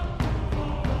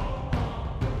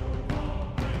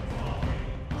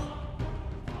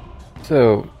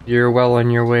 So, you're well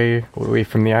on your way away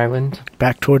from the island?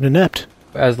 Back toward Inept.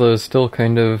 Azlo is still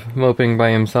kind of moping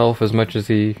by himself as much as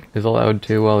he is allowed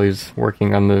to while he's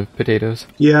working on the potatoes.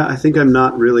 Yeah, I think I'm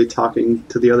not really talking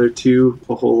to the other two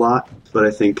a whole lot, but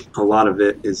I think a lot of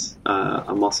it is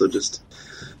I'm also just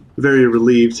very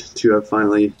relieved to have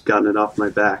finally gotten it off my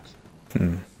back.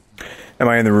 Am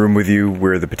I in the room with you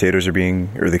where the potatoes are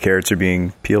or the carrots are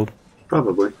being peeled?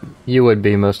 Probably. You would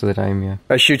be most of the time, yeah.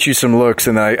 I shoot you some looks,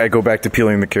 and then I go back to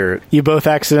peeling the carrot. You both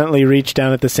accidentally reach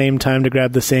down at the same time to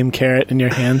grab the same carrot, and your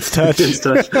hands touch.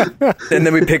 And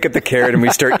then we pick up the carrot, and we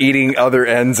start eating other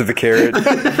ends of the carrot,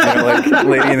 like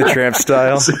Lady and the Tramp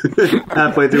style.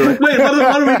 Halfway through, like, wait,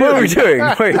 what are we doing? What are we doing?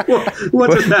 Wait,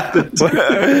 what just happened?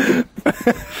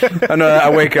 Oh, no, I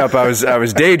wake up, I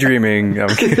was daydreaming.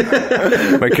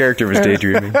 My character was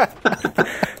daydreaming. What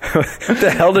the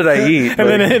hell did I eat? And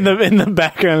then in the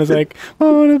background is like,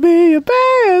 wanna be your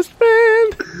best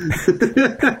friend.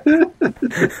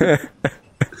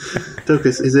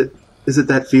 Tokas, is it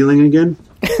that feeling again?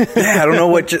 Yeah, I don't know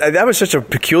what. That was such a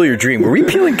peculiar dream. Were we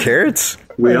peeling carrots?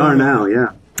 We are now,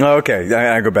 yeah. Oh, okay.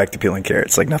 I go back to peeling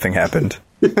carrots like nothing happened.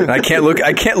 And I can't look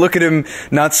at him,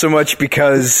 not so much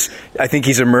because I think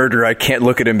he's a murderer. I can't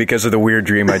look at him because of the weird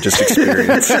dream I just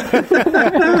experienced.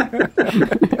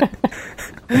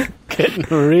 Getting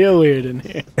real weird in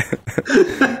here.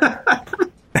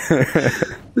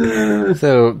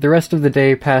 So, the rest of the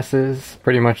day passes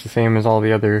pretty much the same as all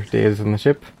the other days in the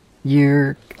ship.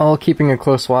 You're all keeping a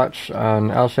close watch on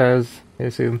Alshaz, I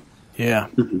assume. Yeah.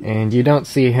 And you don't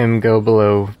see him go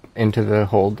below into the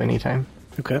hold anytime.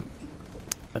 Okay.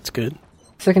 That's good.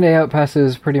 Second day out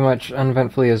passes pretty much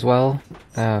uneventfully as well.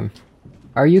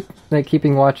 Are you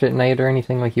keeping watch at night or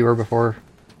anything like you were before?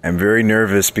 I'm very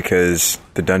nervous because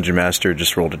the Dungeon Master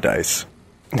just rolled a dice.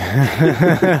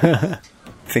 I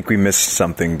think we missed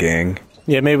something, gang.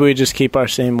 Yeah, maybe we just keep our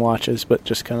same watches, but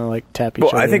just kind of tap each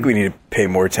other. Well, I think we need to pay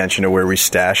more attention to where we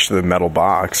stash the metal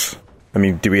box. I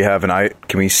mean, do we have an eye?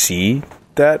 Can we see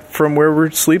that from where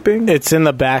we're sleeping? It's in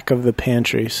the back of the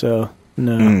pantry, so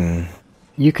no.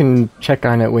 You can check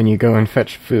on it when you go and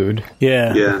fetch food.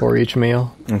 Yeah. Before each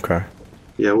meal. Okay.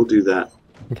 Yeah, we'll do that.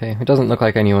 Okay, it doesn't look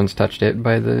like anyone's touched it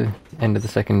by the end of the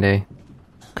second day.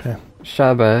 Okay.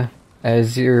 Shabba,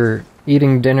 as you're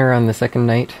eating dinner on the second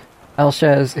night,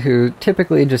 Alshaz, who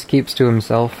typically just keeps to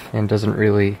himself and doesn't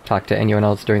really talk to anyone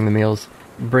else during the meals,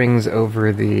 brings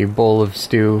over the bowl of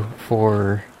stew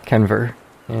for Kenver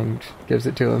and gives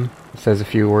it to him. Says a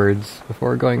few words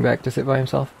before going back to sit by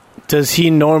himself. Does he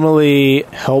normally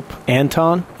help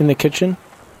Anton in the kitchen?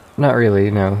 Not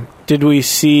really, no. Did we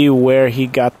see where he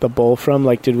got the bowl from?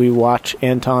 Like, did we watch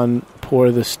Anton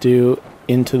pour the stew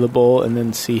into the bowl and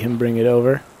then see him bring it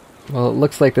over? Well, it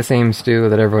looks like the same stew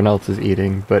that everyone else is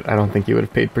eating, but I don't think you would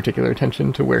have paid particular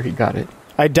attention to where he got it.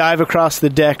 I dive across the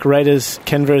deck right as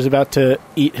Kenver is about to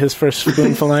eat his first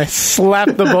spoonful, and I slap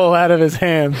the bowl out of his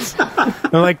hands.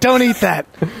 I'm like, don't eat that!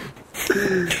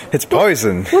 It's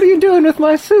poison. What are you doing with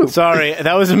my soup? Sorry,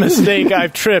 that was a mistake.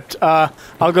 I've tripped.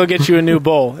 I'll go get you a new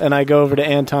bowl. And I go over to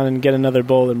Anton and get another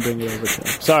bowl and bring it over to him.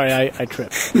 Sorry, I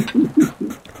tripped.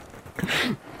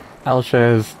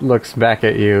 Alshaz looks back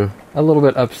at you, a little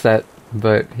bit upset,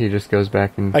 but he just goes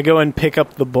back and... I go and pick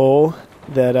up the bowl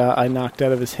that I knocked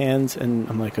out of his hands, and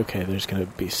I'm like, okay, there's going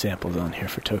to be samples on here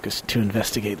for Tokas to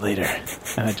investigate later.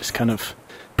 And I just kind of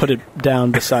put it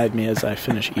down beside me as I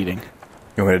finish eating.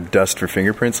 You want to dust for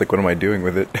fingerprints? Like, what am I doing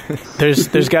with it?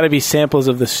 There's got to be samples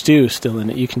of the stew still in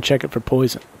it. You can check it for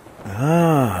poison.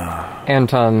 Ah.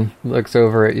 Anton looks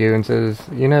over at you and says,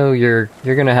 you know, you're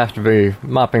going to have to be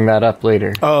mopping that up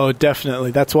later. Oh,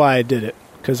 definitely. That's why I did it,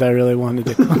 because I really wanted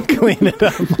to clean it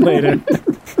up later.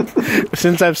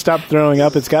 Since I've stopped throwing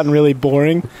up, it's gotten really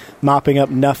boring, mopping up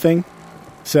nothing.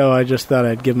 So I just thought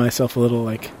I'd give myself a little,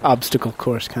 like, obstacle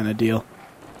course kind of deal,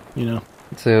 you know?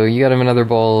 So you got him another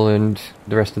bowl, and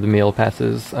the rest of the meal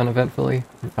passes uneventfully.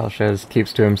 Alshaz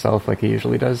keeps to himself like he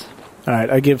usually does. All right,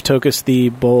 I give Tokas the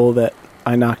bowl that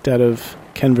I knocked out of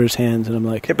Kenver's hands, and I'm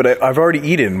like... Yeah, but I've already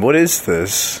eaten. What is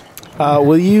this?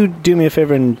 Will you do me a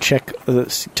favor and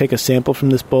take a sample from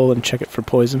this bowl and check it for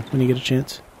poison when you get a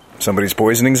chance? Somebody's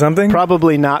poisoning something?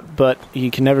 Probably not, but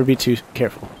you can never be too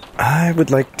careful. I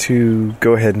would like to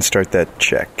go ahead and start that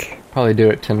check. Probably do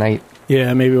it tonight.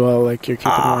 Yeah, maybe while you're keeping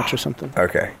watch or something.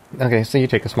 Okay. Okay, so you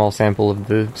take a small sample of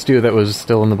the stew that was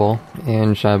still in the bowl,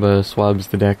 and Shabba swabs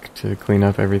the deck to clean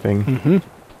up everything. Mm-hmm.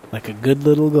 Like a good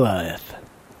little Goliath.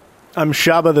 I'm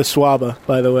Shabba the Swabba,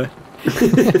 by the way.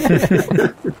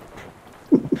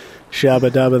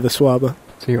 Shabba Dabba the Swabba.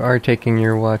 So you are taking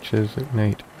your watches at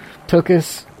night.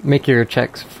 Tokas, make your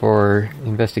checks for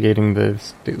investigating the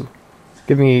stew.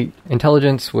 Give me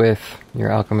intelligence with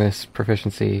your alchemist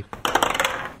proficiency.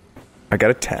 I got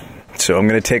a 10. So I'm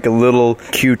going to take a little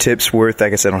Q-tip's worth. I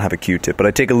guess I don't have a Q-tip, but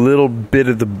I take a little bit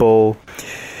of the bowl,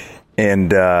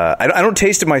 and I don't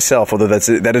taste it myself. Although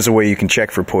that is a way you can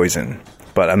check for poison.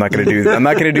 But I'm not going to do. I'm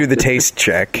not going to do the taste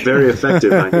check. Very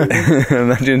effective, I think. I'm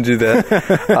not going to do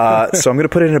that. So I'm going to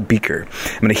put it in a beaker.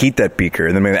 I'm going to heat that beaker,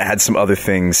 and then I'm going to add some other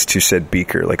things to said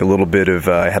beaker, like a little bit of.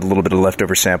 I had a little bit of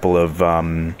leftover sample of.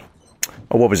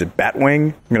 What was it?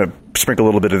 Batwing? I'm going to sprinkle a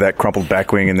little bit of that crumpled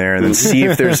batwing in there and then see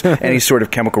if there's any sort of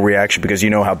chemical reaction, because you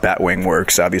know how batwing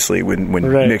works, obviously. When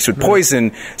mixed with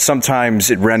poison,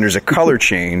 sometimes it renders a color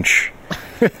change.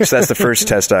 So that's the first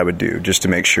test I would do, just to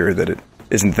make sure that it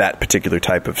isn't that particular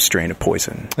type of strain of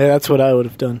poison. Yeah, that's what I would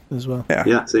have done as well.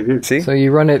 Yeah, same here. See? So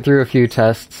you run it through a few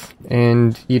tests,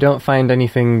 and you don't find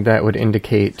anything that would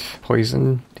indicate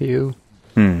poison to you.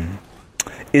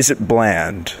 Is it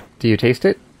bland? Do you taste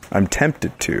it? I'm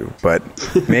tempted to, but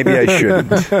maybe I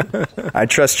shouldn't. I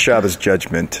trust Shabba's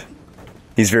judgment.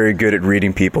 He's very good at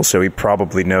reading people, so he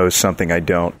probably knows something I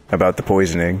don't about the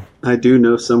poisoning. I do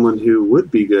know someone who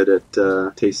would be good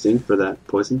at tasting for that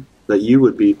poison, that you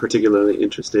would be particularly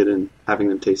interested in having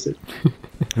them taste it.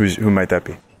 Who might that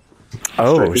be?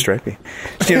 Oh, Stripey.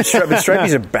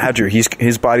 Stripey's a badger.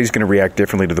 His body's going to react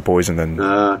differently to the poison than...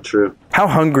 True. How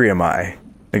hungry am I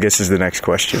guess is the next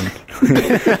question.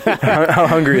 How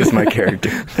hungry is my character?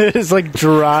 It's like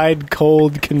dried,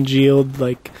 cold, congealed,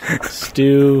 like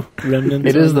stew remnants.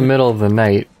 It is the middle of the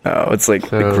night. Oh, it's like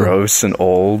gross and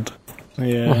old.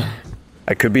 Yeah.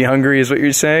 I could be hungry is what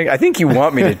you're saying? I think you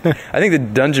want me to... I think the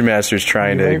Dungeon Master's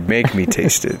trying to make me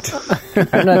taste it.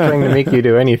 I'm not trying to make you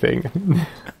do anything.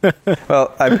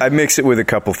 Well, I mix it with a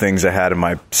couple things I had in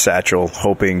my satchel,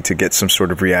 hoping to get some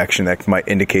sort of reaction that might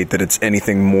indicate that it's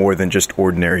anything more than just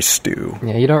ordinary stew.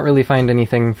 Yeah, you don't really find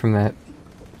anything from that.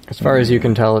 As far as you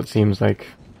can tell, it seems like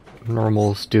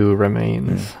normal stew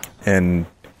remains. And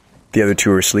the other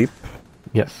two are asleep?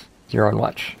 Yes. you're on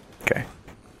watch. Okay.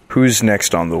 Who's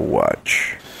next on the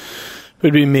watch?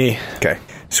 Would be me. Okay.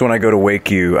 So when I go to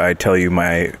wake you, I tell you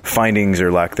my findings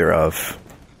or lack thereof.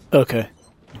 Okay.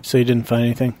 So you didn't find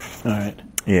anything? All right.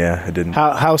 Yeah, I didn't.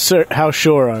 How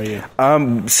sure are you?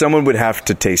 Someone would have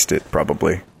to taste it,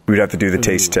 probably. We'd have to do the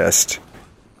taste test.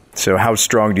 So how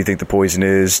strong do you think the poison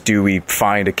is? Do we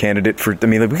find a candidate for... I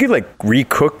mean, we could,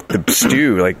 recook the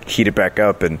stew, heat it back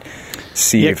up and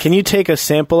see if... Can you take a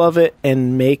sample of it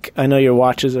and make... I know your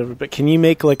watch is over, but can you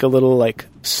make, a little,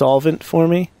 solvent for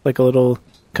me? Like a little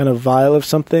kind of vial of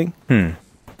something? You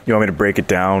want me to break it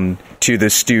down to the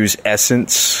stew's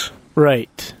essence?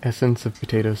 Right. Essence of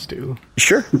potato stew.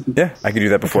 Sure. Yeah, I can do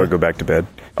that before I go back to bed.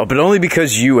 Oh, but only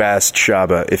because you asked,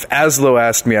 Shabba. If Azlo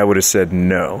asked me, I would have said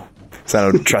no. So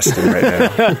I don't trust him right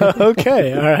now.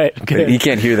 Okay, all right. Good. He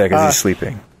can't hear that because he's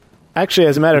sleeping. Actually,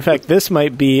 as a matter of fact, this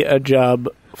might be a job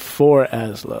for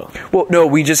Azlo. Well, no,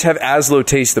 we just have Azlo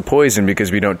taste the poison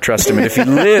because we don't trust him. And if he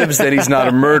lives, then he's not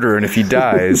a murderer. And if he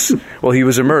dies, well, he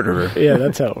was a murderer. Yeah,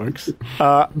 that's how it works.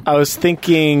 I was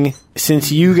thinking,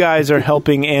 since you guys are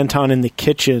helping Anton in the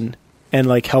kitchen and,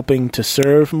 helping to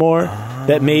serve more,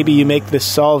 that maybe you make this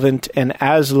solvent and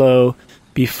Azlo...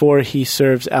 Before he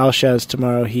serves Alshaz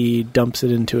tomorrow, he dumps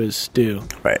it into his stew.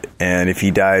 Right. And if he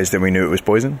dies, then we knew it was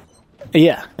poison?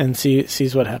 Yeah, and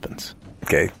sees what happens.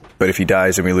 Okay. But if he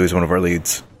dies, then we lose one of our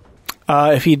leads.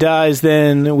 If he dies,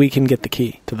 then we can get the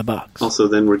key to the box. Also,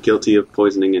 then we're guilty of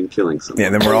poisoning and killing someone.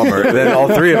 Yeah, then we're all then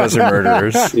all three of us are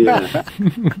murderers. Yeah.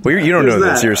 Well, you don't know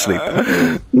that. You're asleep.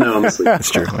 No, I'm asleep. That's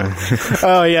true.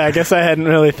 Oh, yeah, I guess I hadn't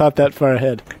really thought that far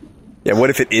ahead. Yeah,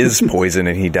 what if it is poison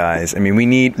and he dies? I mean, we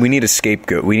need a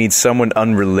scapegoat. We need someone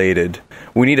unrelated.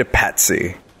 We need a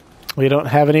patsy. We don't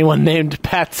have anyone named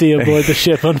Patsy aboard the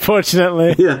ship,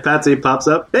 unfortunately. Yeah, Patsy pops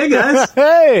up. Hey, guys.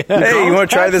 Hey, you want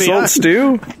to try this old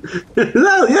stew?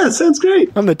 Oh, yeah, sounds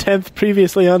great. I'm the 10th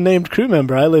previously unnamed crew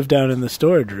member. I live down in the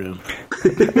storage room.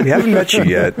 We haven't met you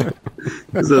yet.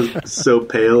 He's so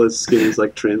pale, his skin is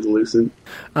translucent.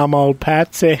 I'm old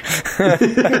Patsy.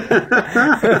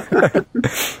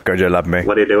 God, you love me.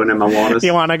 What are you doing in my waters?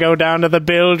 You want to go down to the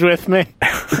bilge with me?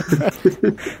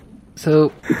 So,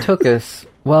 Tokas,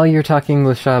 while you're talking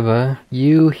with Shabba,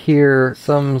 you hear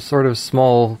some sort of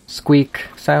small squeak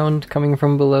sound coming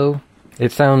from below.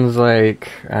 It sounds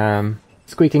like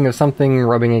squeaking of something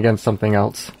rubbing against something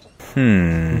else.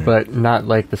 But not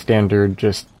like the standard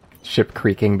just ship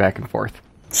creaking back and forth.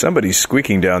 Somebody's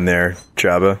squeaking down there,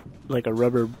 Shabba. Like a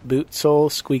rubber boot sole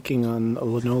squeaking on a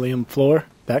linoleum floor?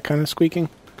 That kind of squeaking?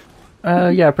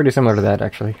 Yeah, pretty similar to that,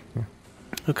 actually. Yeah.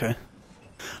 Okay.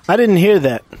 I didn't hear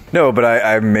that. No, but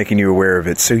I'm making you aware of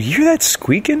it. So you hear that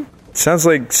squeaking? It sounds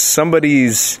like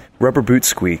somebody's rubber boot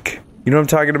squeak. You know what I'm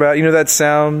talking about? You know that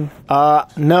sound?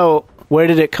 No. Where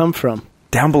did it come from?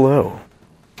 Down below.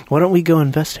 Why don't we go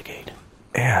investigate?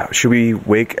 Yeah, should we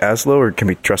wake Azlo or can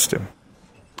we trust him?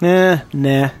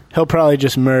 Nah. He'll probably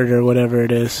just murder whatever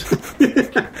it is.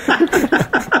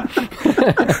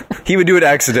 He would do it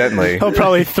accidentally. He'll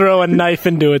probably throw a knife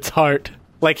into its heart,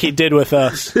 like he did with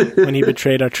us when he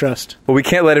betrayed our trust. Well, we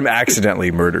can't let him accidentally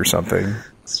murder something.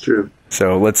 It's true.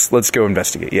 So let's go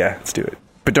investigate. Yeah, let's do it.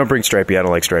 But don't bring Stripey. I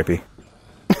don't like Stripey.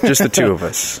 Just the two of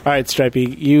us. All right, Stripey,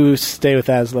 you stay with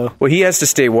Azlo. Well, he has to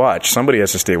stay watch. Somebody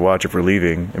has to stay watch if we're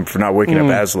leaving and for not waking up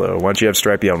Azlo. Why don't you have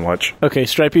Stripey on watch? Okay,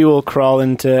 Stripey will crawl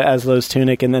into Azlo's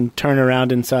tunic and then turn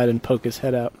around inside and poke his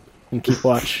head out and keep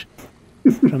watch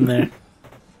from there.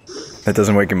 That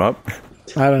doesn't wake him up?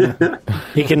 I don't know.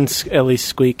 He can at least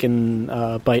squeak and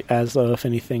bite Azlo if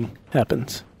anything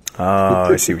happens. Oh,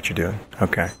 I see what you're doing.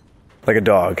 Okay. Like a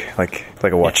dog, like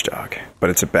a watchdog,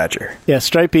 but it's a badger. Yeah,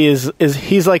 Stripey is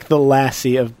he's like the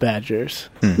Lassie of badgers.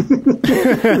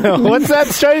 What's that,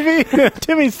 Stripey?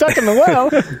 Timmy's stuck in the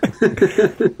well.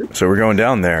 So we're going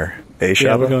down there, eh, Shabba?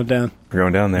 Yeah, we're going down. We're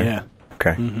going down there? Yeah.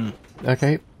 Okay. Mm-hmm.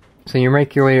 Okay, so you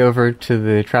make your way over to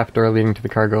the trapdoor leading to the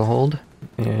cargo hold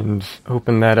and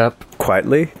open that up.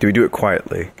 Quietly? Do we do it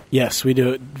quietly? Yes, we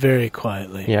do it very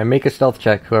quietly. Yeah, make a stealth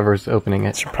check, whoever's opening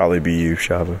it. Should probably be you,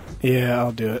 Shabba. Yeah,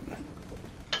 I'll do it.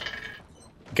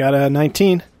 Got a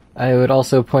 19. I would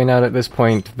also point out at this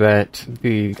point that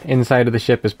the inside of the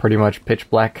ship is pretty much pitch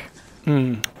black.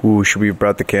 Ooh, should we have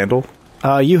brought the candle?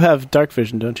 You have dark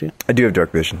vision, don't you? I do have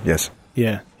dark vision, yes.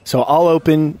 Yeah. So I'll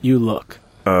open, you look.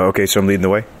 Okay, so I'm leading the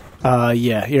way?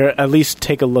 Yeah. You're at least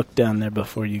take a look down there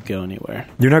before you go anywhere.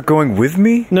 You're not going with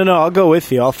me? No, I'll go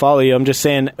with you. I'll follow you. I'm just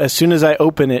saying, as soon as I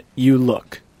open it, you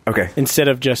look. Okay. Instead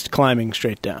of just climbing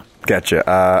straight down. Gotcha.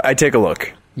 I take a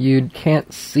look. You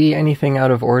can't see anything out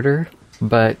of order,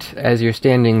 but as you're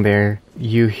standing there,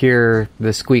 you hear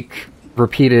the squeak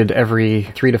repeated every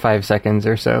 3 to 5 seconds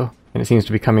or so. and it seems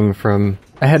to be coming from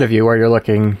ahead of you where you're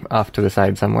looking off to the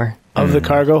side somewhere. Of the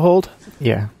cargo hold?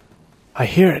 Yeah. I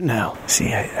hear it now.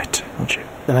 See, I told you.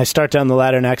 And I start down the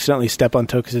ladder and accidentally step on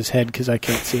Tokas' head because I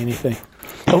can't see anything.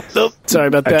 Oh, sorry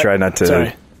about that. I try not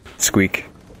to squeak.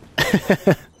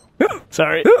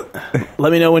 Sorry.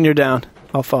 Let me know when you're down.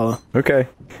 I'll follow. Okay.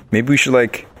 Maybe we should,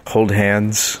 like, hold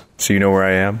hands so you know where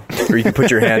I am. Or you can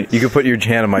put your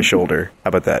hand on my shoulder. How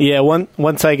about that? Yeah,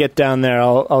 once I get down there,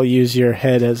 I'll use your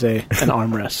head as an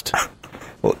armrest.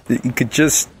 Well, you could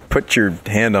just put your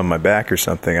hand on my back or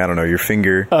something. I don't know, your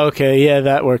finger. Okay, yeah,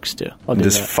 that works too. I'll do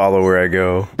just that. follow where I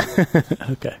go.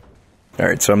 Okay. All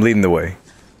right, so I'm leading the way.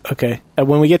 Okay. And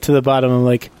when we get to the bottom, I'm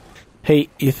like, hey,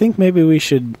 you think maybe we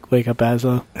should wake up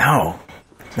Azlo? No.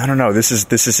 This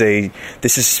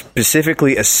is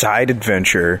specifically a side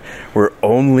adventure where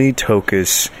only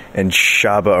Tokas and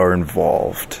Shabba are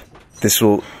involved. This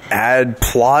will add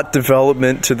plot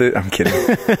development to the... I'm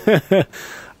kidding.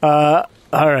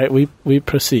 All right, we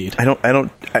proceed.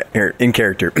 In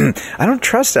character, I don't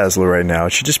trust Azlo right now.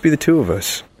 It should just be the two of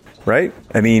us, right?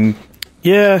 I mean,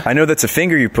 yeah. I know that's a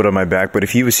finger you put on my back, but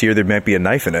if he was here, there might be a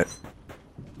knife in it.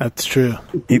 That's true.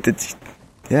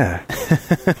 Yeah.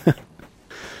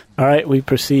 All right, we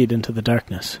proceed into the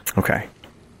darkness. Okay.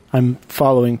 I'm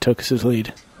following Tokas'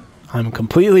 lead. I'm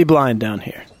completely blind down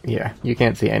here. Yeah, you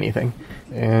can't see anything.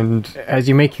 And as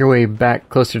you make your way back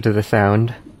closer to the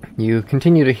sound, you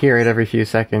continue to hear it every few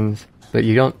seconds, but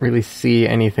you don't really see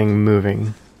anything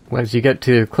moving. As you get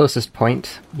to the closest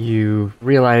point, you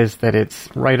realize that it's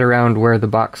right around where the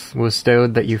box was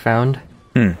stowed that you found.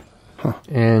 Huh.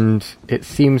 And it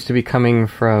seems to be coming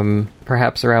from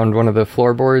perhaps around one of the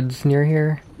floorboards near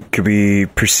here. Could we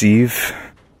perceive?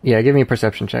 Yeah, give me a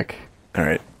perception check. All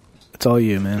right. It's all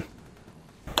you, man.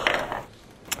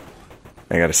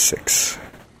 I got a 6.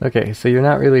 Okay, so you're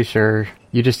not really sure.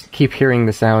 You just keep hearing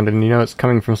the sound, and you know it's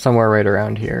coming from somewhere right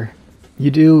around here. You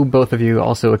do, both of you,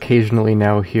 also occasionally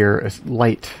now hear a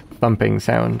light thumping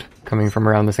sound coming from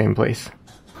around the same place.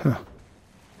 Huh.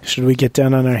 Should we get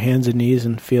down on our hands and knees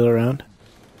and feel around?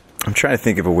 I'm trying to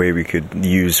think of a way we could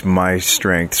use my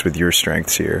strengths with your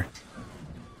strengths here.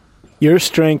 Your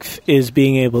strength is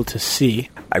being able to see.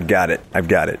 I've got it.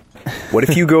 What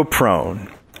if you go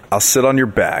prone? I'll sit on your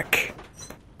back,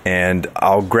 and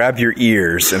I'll grab your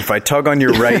ears, and if I tug on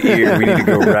your right ear, we need to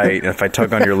go right, and if I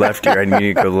tug on your left ear, I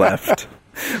need to go left.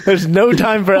 There's no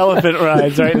time for elephant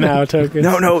rides right now, Tokas.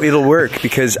 No, it'll work,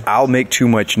 because I'll make too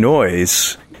much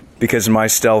noise, because my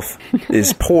stealth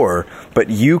is poor, but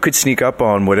you could sneak up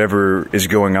on whatever is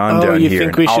going on down here. You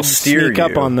think we I'll should steer sneak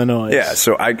up on the noise? Yeah,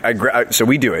 so so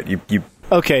we do it. You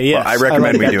okay, yes. Well, I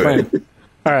recommend we do it.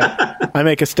 All right, I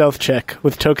make a stealth check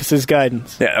with Tokas'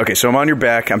 guidance. Yeah, okay, so I'm on your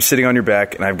back, I'm sitting on your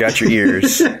back, and I've got your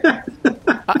ears.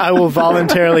 I will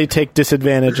voluntarily take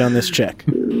disadvantage on this check.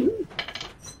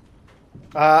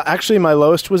 Actually, my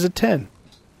lowest was a 10.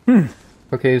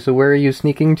 Okay, so where are you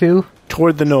sneaking to?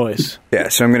 Toward the noise. Yeah,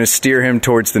 so I'm going to steer him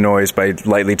towards the noise by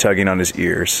lightly tugging on his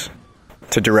ears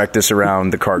to direct us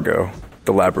around the cargo,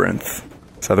 the labyrinth.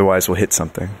 So otherwise we'll hit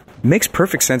something. It makes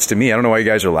perfect sense to me. I don't know why you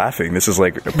guys are laughing. This is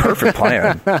like a perfect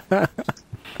plan.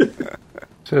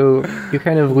 So you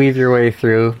kind of weave your way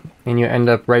through, and you end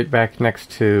up right back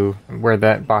next to where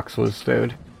that box was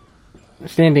stowed.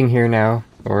 Standing here now,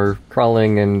 or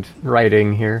crawling and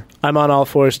riding here. I'm on all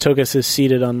fours. Tokas is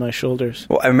seated on my shoulders.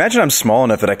 Well, I imagine I'm small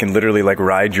enough that I can literally like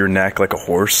ride your neck like a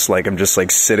horse. Like I'm just like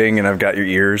sitting and I've got your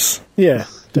ears. Yeah,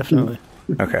 definitely.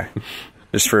 Okay.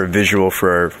 Just for a visual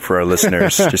for our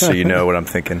listeners, just so you know what I'm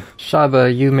thinking.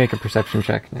 Shabba, you make a perception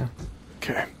check now.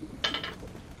 Okay.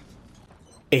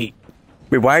 8.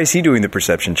 Wait, why is he doing the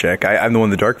perception check? I'm the one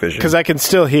with the dark vision. Because I can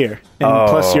still hear. And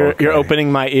plus you're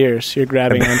opening my ears. You're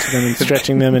grabbing onto them and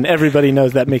stretching them, and everybody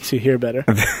knows that makes you hear better.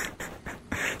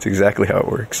 That's exactly how it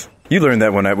works. You learned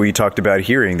that when we talked about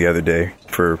hearing the other day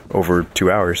for over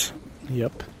 2 hours.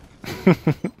 Yep.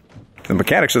 The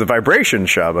mechanics of the vibration,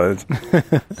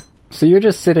 Shabba. So you're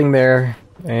just sitting there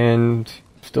and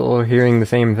still hearing the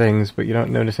same things, but you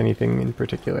don't notice anything in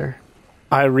particular.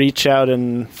 I reach out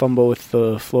and fumble with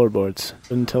the floorboards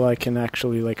until I can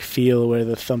actually like feel where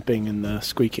the thumping and the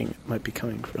squeaking might be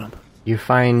coming from. You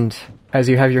find, as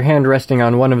you have your hand resting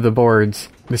on one of the boards,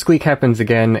 the squeak happens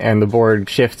again and the board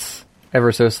shifts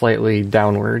ever so slightly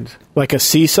downwards. Like a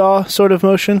seesaw sort of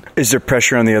motion? Is there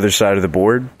pressure on the other side of the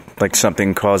board? Like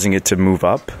something causing it to move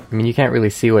up? I mean, you can't really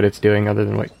see what it's doing other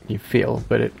than what you feel,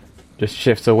 but it just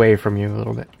shifts away from you a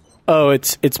little bit. Oh,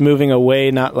 it's moving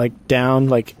away, not like down.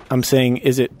 Like I'm saying,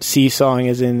 is it seesawing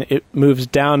as in it moves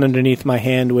down underneath my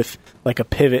hand with like a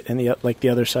pivot and the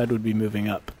other side would be moving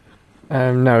up?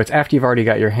 No, it's after you've already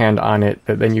got your hand on it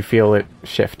that then you feel it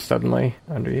shift suddenly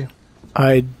under you.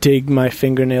 I dig my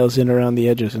fingernails in around the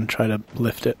edges and try to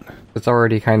lift it. It's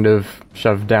already kind of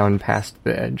shoved down past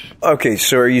the edge. Okay,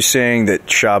 so are you saying that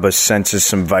Shabba senses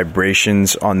some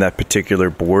vibrations on that particular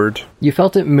board? You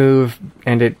felt it move,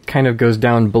 and it kind of goes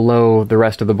down below the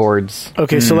rest of the boards.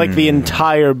 Okay, so like the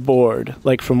entire board,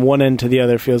 like from one end to the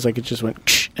other, feels like it just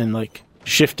went and like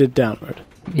shifted downward.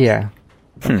 Yeah.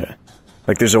 Okay.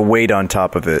 Like there's a weight on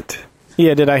top of it.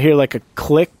 Yeah, did I hear like a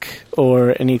click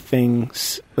or anything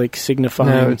like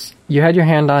signifying? No, you had your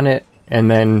hand on it, and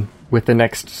then with the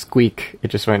next squeak, it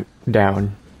just went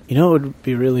down. You know what would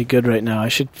be really good right now? I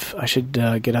should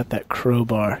get out that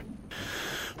crowbar.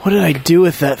 What did I do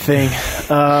with that thing?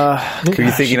 Are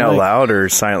you thinking out loud or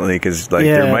silently? Because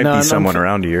there might be someone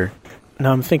around here.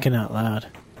 No, I'm thinking out loud.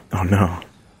 Oh no!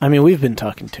 I mean, we've been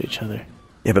talking to each other.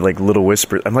 Yeah, but like little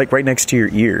whispers. I'm like right next to your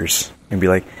Ears and be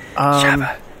like,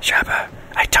 Shabba,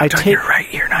 I tugged on your right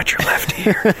ear, not your left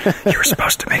ear. You were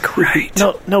supposed to make a right.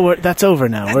 No, that's over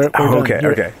now. We're done.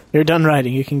 Okay. You're done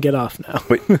writing. You can get off now.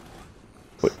 Wait.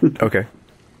 Okay.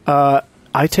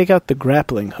 I take out the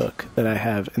grappling hook that I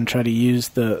have and try to use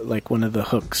one of the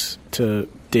hooks to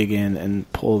dig in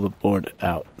and pull the board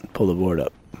out, pull the board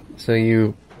up. So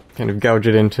you kind of gouge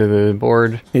it into the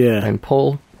board and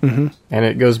pull, and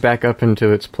it goes back up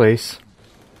into its place,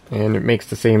 and it makes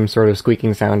the same sort of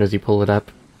squeaking sound as you pull it up.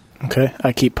 Okay,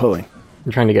 I keep pulling.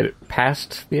 You're trying to get it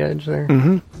past the edge there?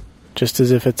 Mm-hmm. Just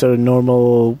as if it's a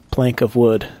normal plank of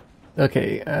wood.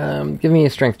 Okay, give me a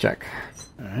strength check.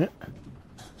 All right.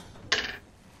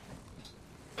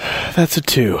 That's a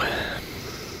 2.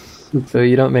 So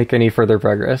you don't make any further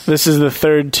progress. This is the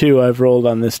third 2 I've rolled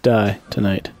on this die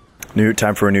tonight.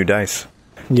 Time for a new dice.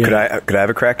 Yeah. Could I have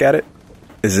a crack at it?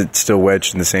 Is it still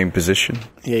wedged in the same position?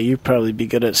 Yeah, you'd probably be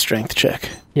good at strength check.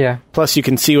 Yeah. Plus, you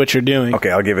can see what you're doing.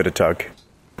 Okay, I'll give it a tug.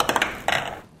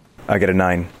 I get a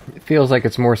 9. It feels like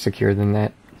it's more secure than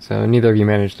that, so neither of you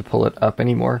managed to pull it up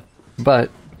anymore.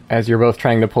 But as you're both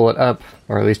trying to pull it up,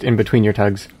 or at least in between your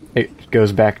tugs, it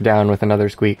goes back down with another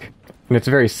squeak. And it's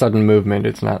a very sudden movement.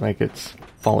 It's not like it's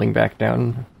falling back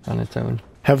down on its own.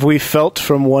 Have we felt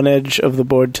from one edge of the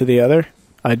board to the other?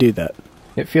 I do that.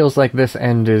 It feels like this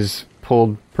end is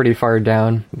pulled pretty far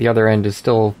down. The other end is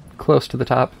still close to the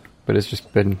top, but it's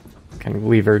just been kind of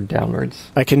levered downwards.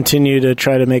 I continue to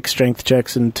try to make strength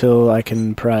checks until I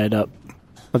can pry it up.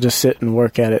 I'll just sit and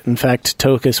work at it. In fact,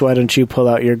 Tokas, why don't you pull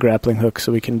out your grappling hook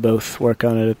so we can both work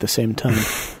on it at the same time?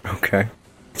 Okay.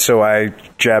 So I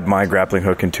jab my grappling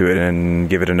hook into it and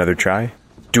give it another try.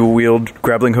 Dual wield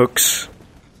grappling hooks.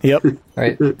 Yep. All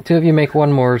right, two of you make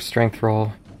one more strength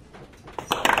roll.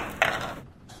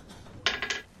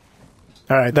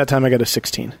 All right, that time I got a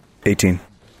 16. 18.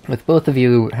 With both of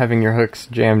you having your hooks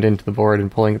jammed into the board and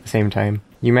pulling at the same time,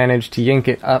 you manage to yank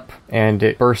it up, and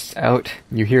it bursts out.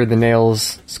 You hear the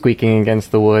nails squeaking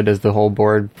against the wood as the whole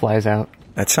board flies out.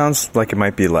 That sounds like it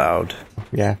might be loud.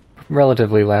 Yeah,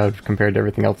 relatively loud compared to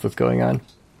everything else that's going on.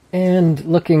 And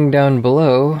looking down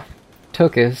below,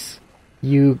 Tokas,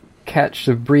 you catch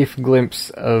a brief glimpse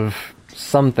of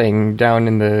something down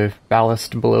in the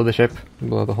ballast below the ship,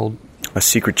 below the hold. A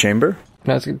secret chamber?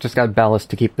 No, it's just got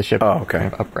ballast to keep the ship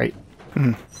kind of upright.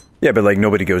 Yeah, but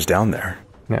nobody goes down there.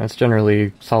 No, it's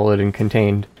generally solid and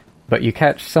contained. But you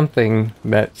catch something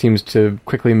that seems to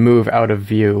quickly move out of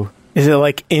view. Is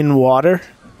it in water?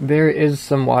 There is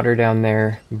some water down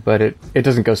there, but it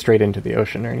doesn't go straight into the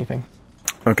ocean or anything.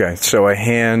 Okay, so I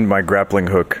hand my grappling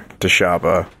hook to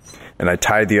Shabba, and I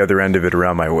tie the other end of it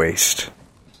around my waist.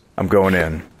 I'm going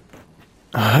in.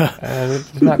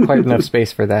 There's not quite enough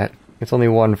space for that. It's only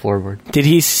one floorboard. Did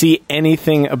he see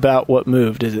anything about what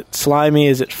moved? Is it slimy?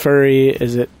 Is it furry?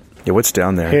 Is it what's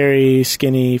down there? hairy,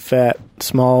 skinny, fat,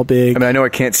 small, big? I mean, I know I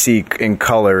can't see in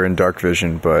color and dark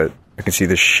vision, but I can see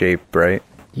the shape, right?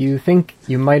 You think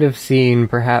you might have seen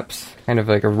perhaps kind of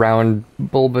like a round,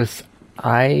 bulbous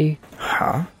eye?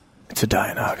 Huh? It's a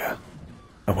Dianaga.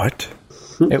 A what?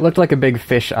 It looked like a big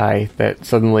fish eye that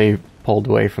suddenly pulled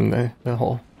away from the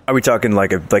hole. Are we talking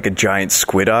like a giant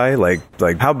squid eye? Like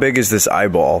how big is this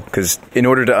eyeball? Because in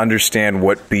order to understand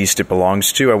what beast it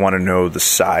belongs to, I want to know the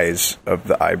size of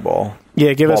the eyeball.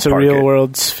 Yeah, give us a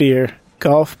real-world sphere.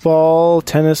 Golf ball,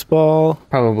 tennis ball?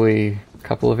 Probably a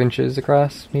couple of inches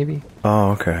across, maybe.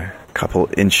 Oh, okay. Couple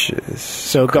inches.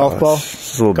 So golf ball?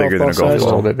 It's a little bigger than a golf Just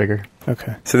ball. a little bit bigger.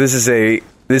 Okay. So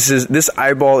this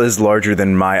eyeball is larger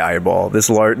than my eyeball. This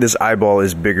eyeball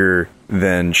is bigger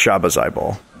than Shabba's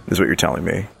eyeball, is what you're telling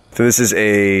me. So this is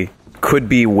a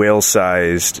could-be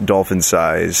whale-sized,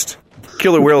 dolphin-sized,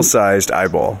 killer whale-sized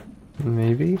eyeball.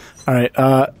 Maybe. All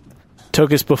right.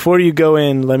 Tokas, before you go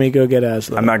in, let me go get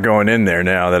Azlo. I'm not going in there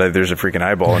now that there's a freaking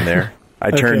eyeball in there.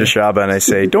 I turn to Shabba and I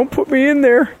say, "Don't put me in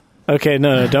there." Okay,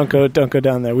 no, don't go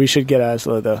down there. We should get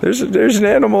Azlo, though. There's an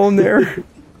animal in there.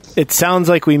 It sounds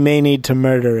like we may need to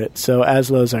murder it, so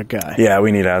Azlo's our guy. Yeah,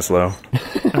 we need Azlo.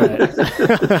 All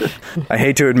right. I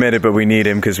hate to admit it, but we need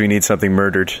him because we need something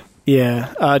murdered.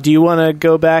 Yeah. Do you want to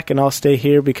go back and I'll stay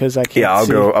here because I can't? Yeah, I'll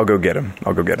see? go get him.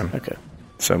 Okay.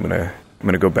 So I'm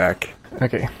gonna go back.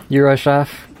 Okay, you rush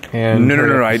off and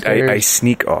No. I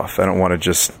sneak off. I don't want to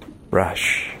just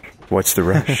rush. What's the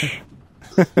rush?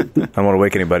 I don't want to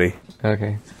wake anybody.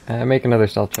 Okay, make another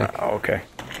stealth check. Oh, okay.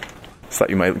 Just thought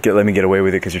you might let me get away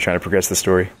with it because you're trying to progress the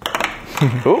story.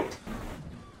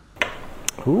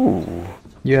 Ooh.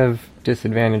 You have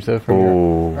disadvantage though from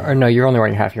or no, you're only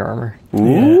wearing half your armor. Ooh.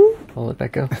 Yeah. I'll let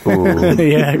that go.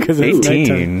 Yeah, because it's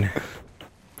 18. nighttime.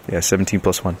 Yeah, 17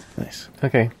 plus 1. Nice.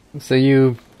 Okay, so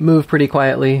you move pretty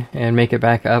quietly and make it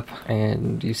back up,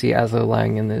 and you see Azlo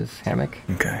lying in his hammock.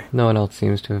 Okay. No one else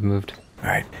seems to have moved. All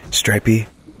right. Stripey,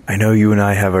 I know you and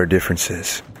I have our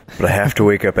differences, but I have to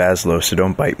wake up Azlo, so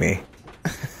don't bite me.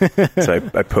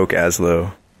 So I poke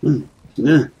Azlo.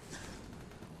 Yeah.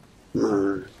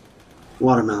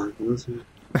 Watermelon.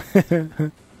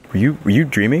 Were you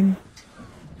dreaming?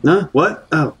 No? What?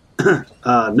 Oh.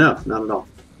 No, not at all.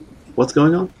 What's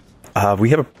going on? We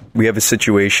have a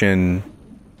situation.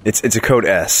 It's a code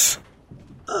S.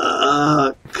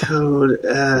 Code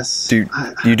S.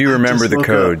 You do remember the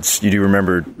codes. Up. You do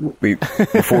remember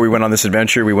before we went on this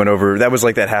adventure, we went over, that was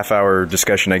like that half-hour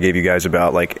discussion I gave you guys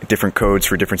about like different codes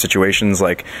for different situations,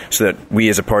 like so that we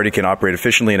as a party can operate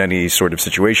efficiently in any sort of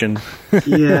situation.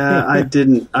 Yeah,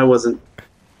 I wasn't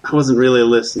really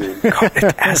listening.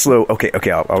 Azlo.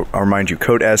 Okay, I'll remind you.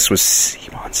 Code S was sea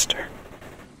monster.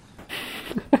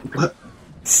 What?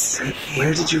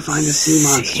 Where did you find a sea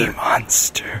monster? Sea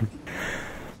monster.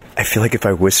 I feel like if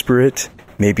I whisper it,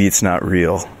 maybe it's not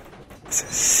real.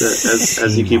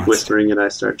 As you keep whispering it, I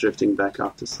start drifting back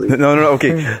off to sleep. No,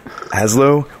 okay.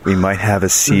 Azlo, we might have a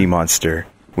sea monster.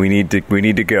 We need to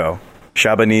go.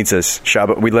 Shabba needs us.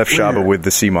 We left Shabba with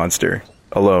the sea monster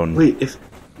alone. Wait,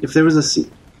 if there was a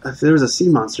sea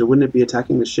monster, wouldn't it be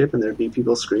attacking the ship and there'd be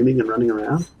people screaming and running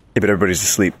around? Yeah, but everybody's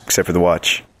asleep except for the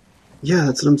watch. Yeah,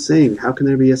 that's what I'm saying. How can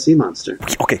there be a sea monster?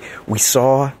 Okay, we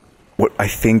saw what I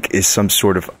think is some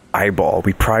sort of eyeball.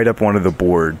 We pried up one of the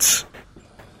boards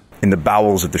in the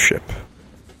bowels of the ship.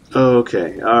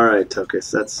 Okay, all right,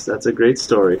 Tokas. That's a great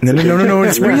story. No,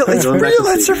 it's real. It's real.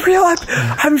 It's a real.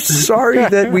 I'm sorry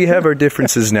that we have our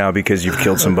differences now because you've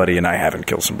killed somebody and I haven't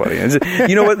killed somebody.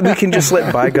 You know what? We can just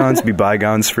let bygones be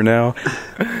bygones for now.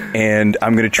 And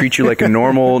I'm going to treat you like a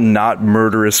normal, not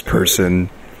murderous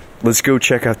person. Let's go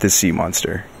check out this sea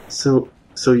monster. So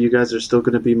you guys are still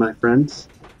going to be my friends?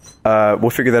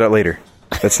 We'll figure that out later.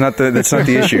 That's not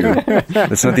the issue.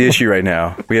 That's not the issue right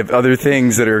now. We have other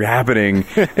things that are happening,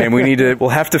 and we'll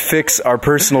have to fix our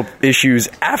personal issues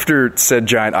after said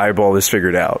giant eyeball is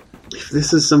figured out. If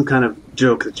this is some kind of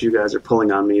joke that you guys are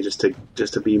pulling on me just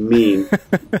to be mean,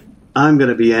 I'm going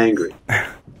to be angry.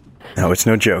 No, it's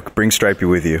no joke. Bring Stripey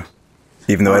with you,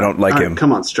 even though I don't like him.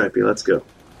 Come on, Stripey, let's go.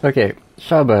 Okay,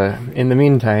 Shabba, in the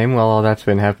meantime, while all that's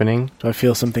been happening... Do I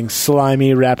feel something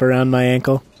slimy wrap around my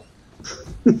ankle?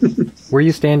 Were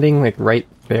you standing, like, right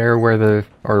there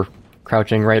or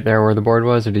crouching right there where the board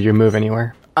was, or did you move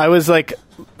anywhere? I was, like,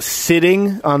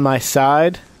 sitting on my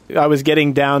side. I was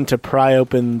getting down to pry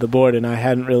open the board, and I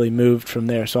hadn't really moved from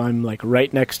there, so I'm, like,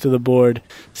 right next to the board,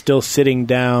 still sitting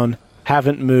down,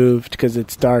 haven't moved because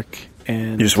it's dark,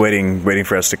 and... You're just waiting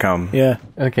for us to come. Yeah.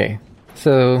 Okay.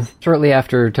 So, shortly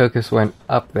after Tokas went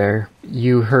up there,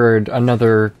 you heard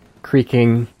another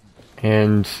creaking,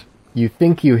 and you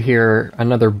think you hear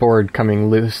another board coming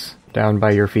loose down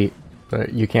by your feet,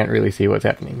 but you can't really see what's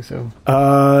happening, so...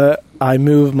 I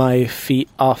move my feet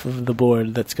off of the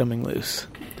board that's coming loose.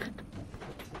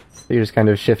 So you just kind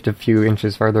of shift a few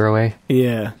inches farther away?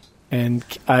 Yeah, and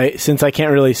since I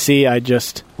can't really see, I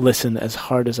just listen as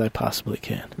hard as I possibly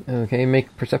can. Okay, make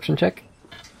a perception check.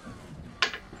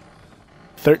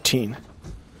 13.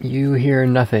 You hear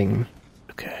nothing.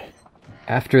 Okay.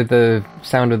 After the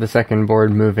sound of the second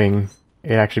board moving,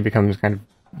 it actually becomes kind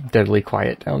of deadly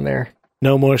quiet down there.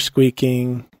 No more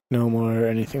squeaking, no more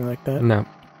anything like that? No,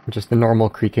 just the normal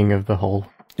creaking of the hull.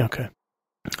 Okay.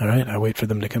 All right, I wait for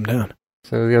them to come down.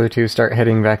 So the other two start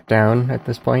heading back down at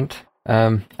this point.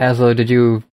 Azlo, did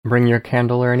you bring your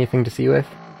candle or anything to see with?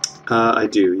 I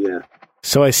do, yeah.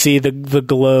 So I see the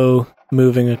glow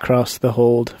moving across the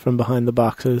hold from behind the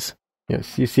boxes.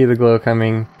 Yes, you see the glow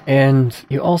coming, and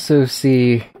you also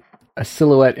see a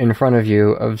silhouette in front of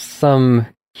you of some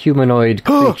humanoid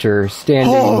creature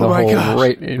standing in the hole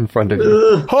right in front of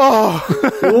you.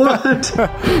 What?